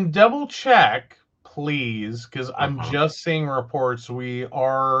 and double check, please, because I'm just seeing reports. We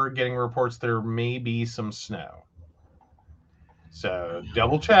are getting reports there may be some snow. So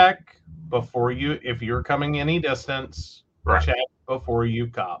double check before you, if you're coming any distance, check before you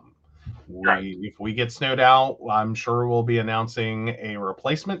come. If we get snowed out, I'm sure we'll be announcing a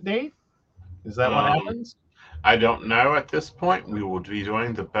replacement date. Is that what happens? I don't know at this point. We will be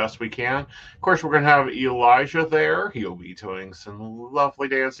doing the best we can. Of course, we're going to have Elijah there. He'll be doing some lovely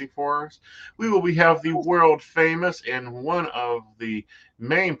dancing for us. We will have the world famous and one of the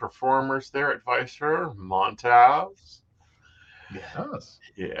main performers there at Vicer, Montaz. Yes.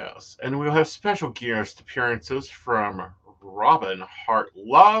 Yes. And we'll have special guest appearances from Robin Hart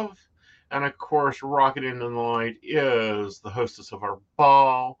Love. And of course, rocking into the night is the hostess of our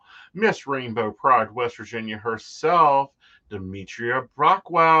ball, Miss Rainbow Pride, West Virginia herself, Demetria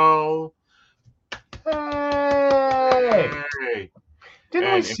Brockwell. Hey!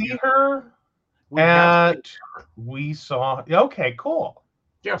 Didn't we see her? We saw. Okay, cool.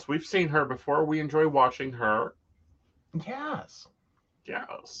 Yes, we've seen her before. We enjoy watching her. Yes.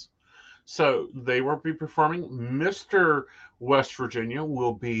 Yes. So they will be performing. Mr. West Virginia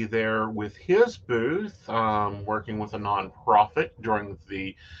will be there with his booth, working with a nonprofit during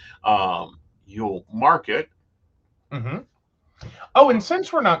the Yule Market. Mm-hmm. Oh, and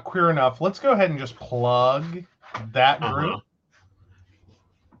since we're not queer enough, let's go ahead and just plug that group.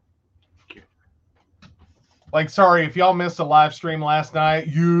 Like, sorry, if y'all missed a live stream last night,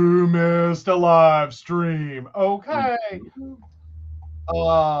 you missed a live stream. Okay.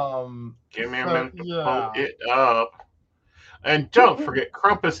 Give me a minute to pull it up. And don't forget,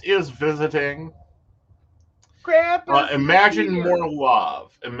 Krampus is visiting. Krampus Imagine More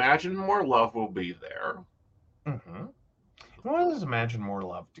Love. Imagine More Love will be there. Mm-hmm. What does Imagine More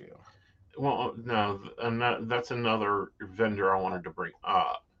Love do? Well, no, that's another vendor I wanted to bring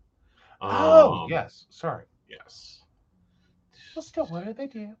up. Yes. Sorry. Yes. Well, still, what do they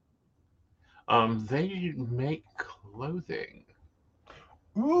do? They make clothing.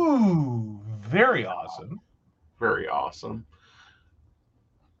 Ooh, very awesome. Very awesome.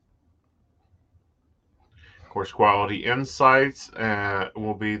 Of course, Quality Insights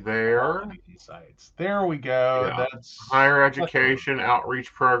will be there. Quality Insights. There we go. Yeah. That's Higher Education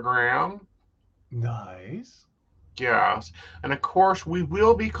Outreach Program. Nice. Yes. And of course, we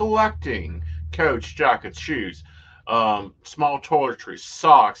will be collecting coats, jackets, shoes, small toiletries,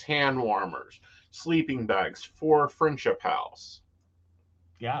 socks, hand warmers, sleeping bags for Friendship House.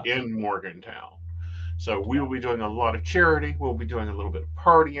 Yeah. In Morgantown. So we will be doing a lot of charity. We'll be doing a little bit of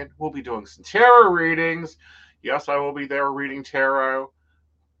partying. We'll be doing some tarot readings. Yes, I will be there reading tarot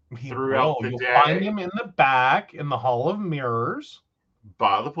throughout the day. You'll find him in the back in the Hall of Mirrors.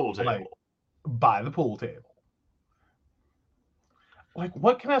 By the pool table. By the pool table. Like,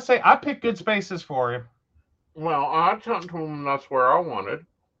 what can I say? I picked good spaces for him. Well, I told him that's where I wanted.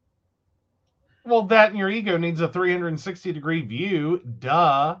 Well, that and your ego needs a 360-degree view.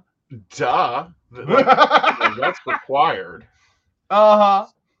 Duh. Duh. That's required. Uh-huh.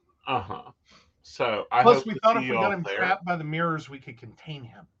 Uh-huh. So I Plus, hope we to thought if see we y'all got him there. trapped by the mirrors, we could contain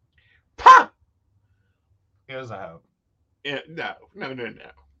him. Pah! Here's a hope. No.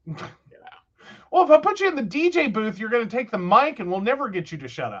 Yeah. Well, if I put you in the DJ booth, you're going to take the mic, and we'll never get you to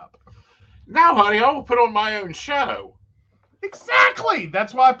shut up. No, honey, I will put on my own show. Exactly.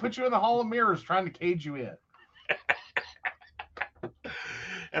 That's why I put you in the Hall of Mirrors, trying to cage you in.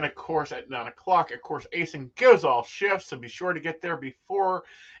 And of course, at 9 o'clock, of course, Asen goes off shift, so be sure to get there before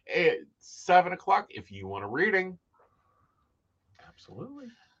 7 o'clock if you want a reading. Absolutely.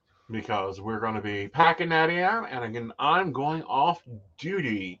 Because we're going to be packing that in, and again, I'm going off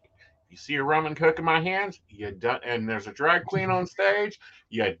duty. You see a rum and coke in my hands, you done, and there's a drag queen on stage,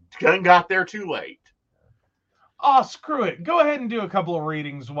 you done got there too late. Oh, screw it. Go ahead and do a couple of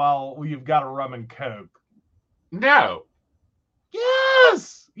readings while you've got a rum and coke. No.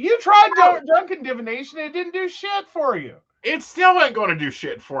 Yes! You tried drunken divination, it didn't do shit for you. It still ain't going to do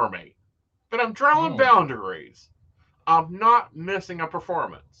shit for me. But I'm drawing boundaries. I'm not missing a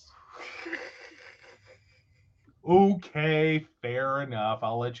performance. Okay, fair enough.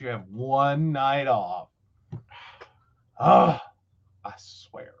 I'll let you have one night off. I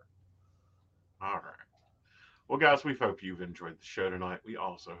swear. All right. Well, guys, we hope you've enjoyed the show tonight. We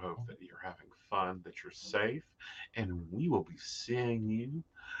also hope that you're having fun, that you're safe, and we will be seeing you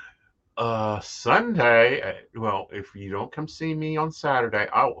Sunday. Well, if you don't come see me on Saturday,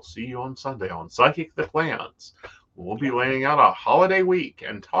 I will see you on Sunday on Psychic the Plans. We'll be laying out a holiday week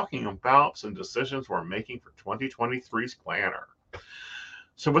and talking about some decisions we're making for 2023's planner.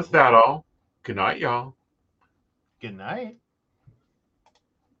 So with that all, good night, y'all. Good night.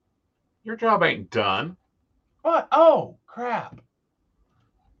 Your job ain't done. What? Oh, crap.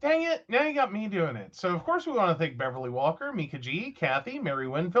 Dang it. Now you got me doing it. So, of course, we want to thank Beverly Walker, Mika G, Kathy, Mary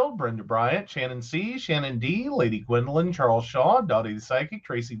Winfield, Brenda Bryant, Shannon C, Shannon D, Lady Gwendolyn, Charles Shaw, Dottie the Psychic,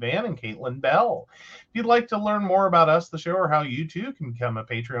 Tracy Van, and Caitlin Bell. If you'd like to learn more about us, the show, or how you too can become a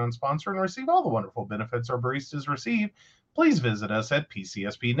Patreon sponsor and receive all the wonderful benefits our baristas receive, please visit us at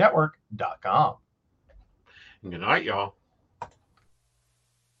pcspnetwork.com. Good night, y'all.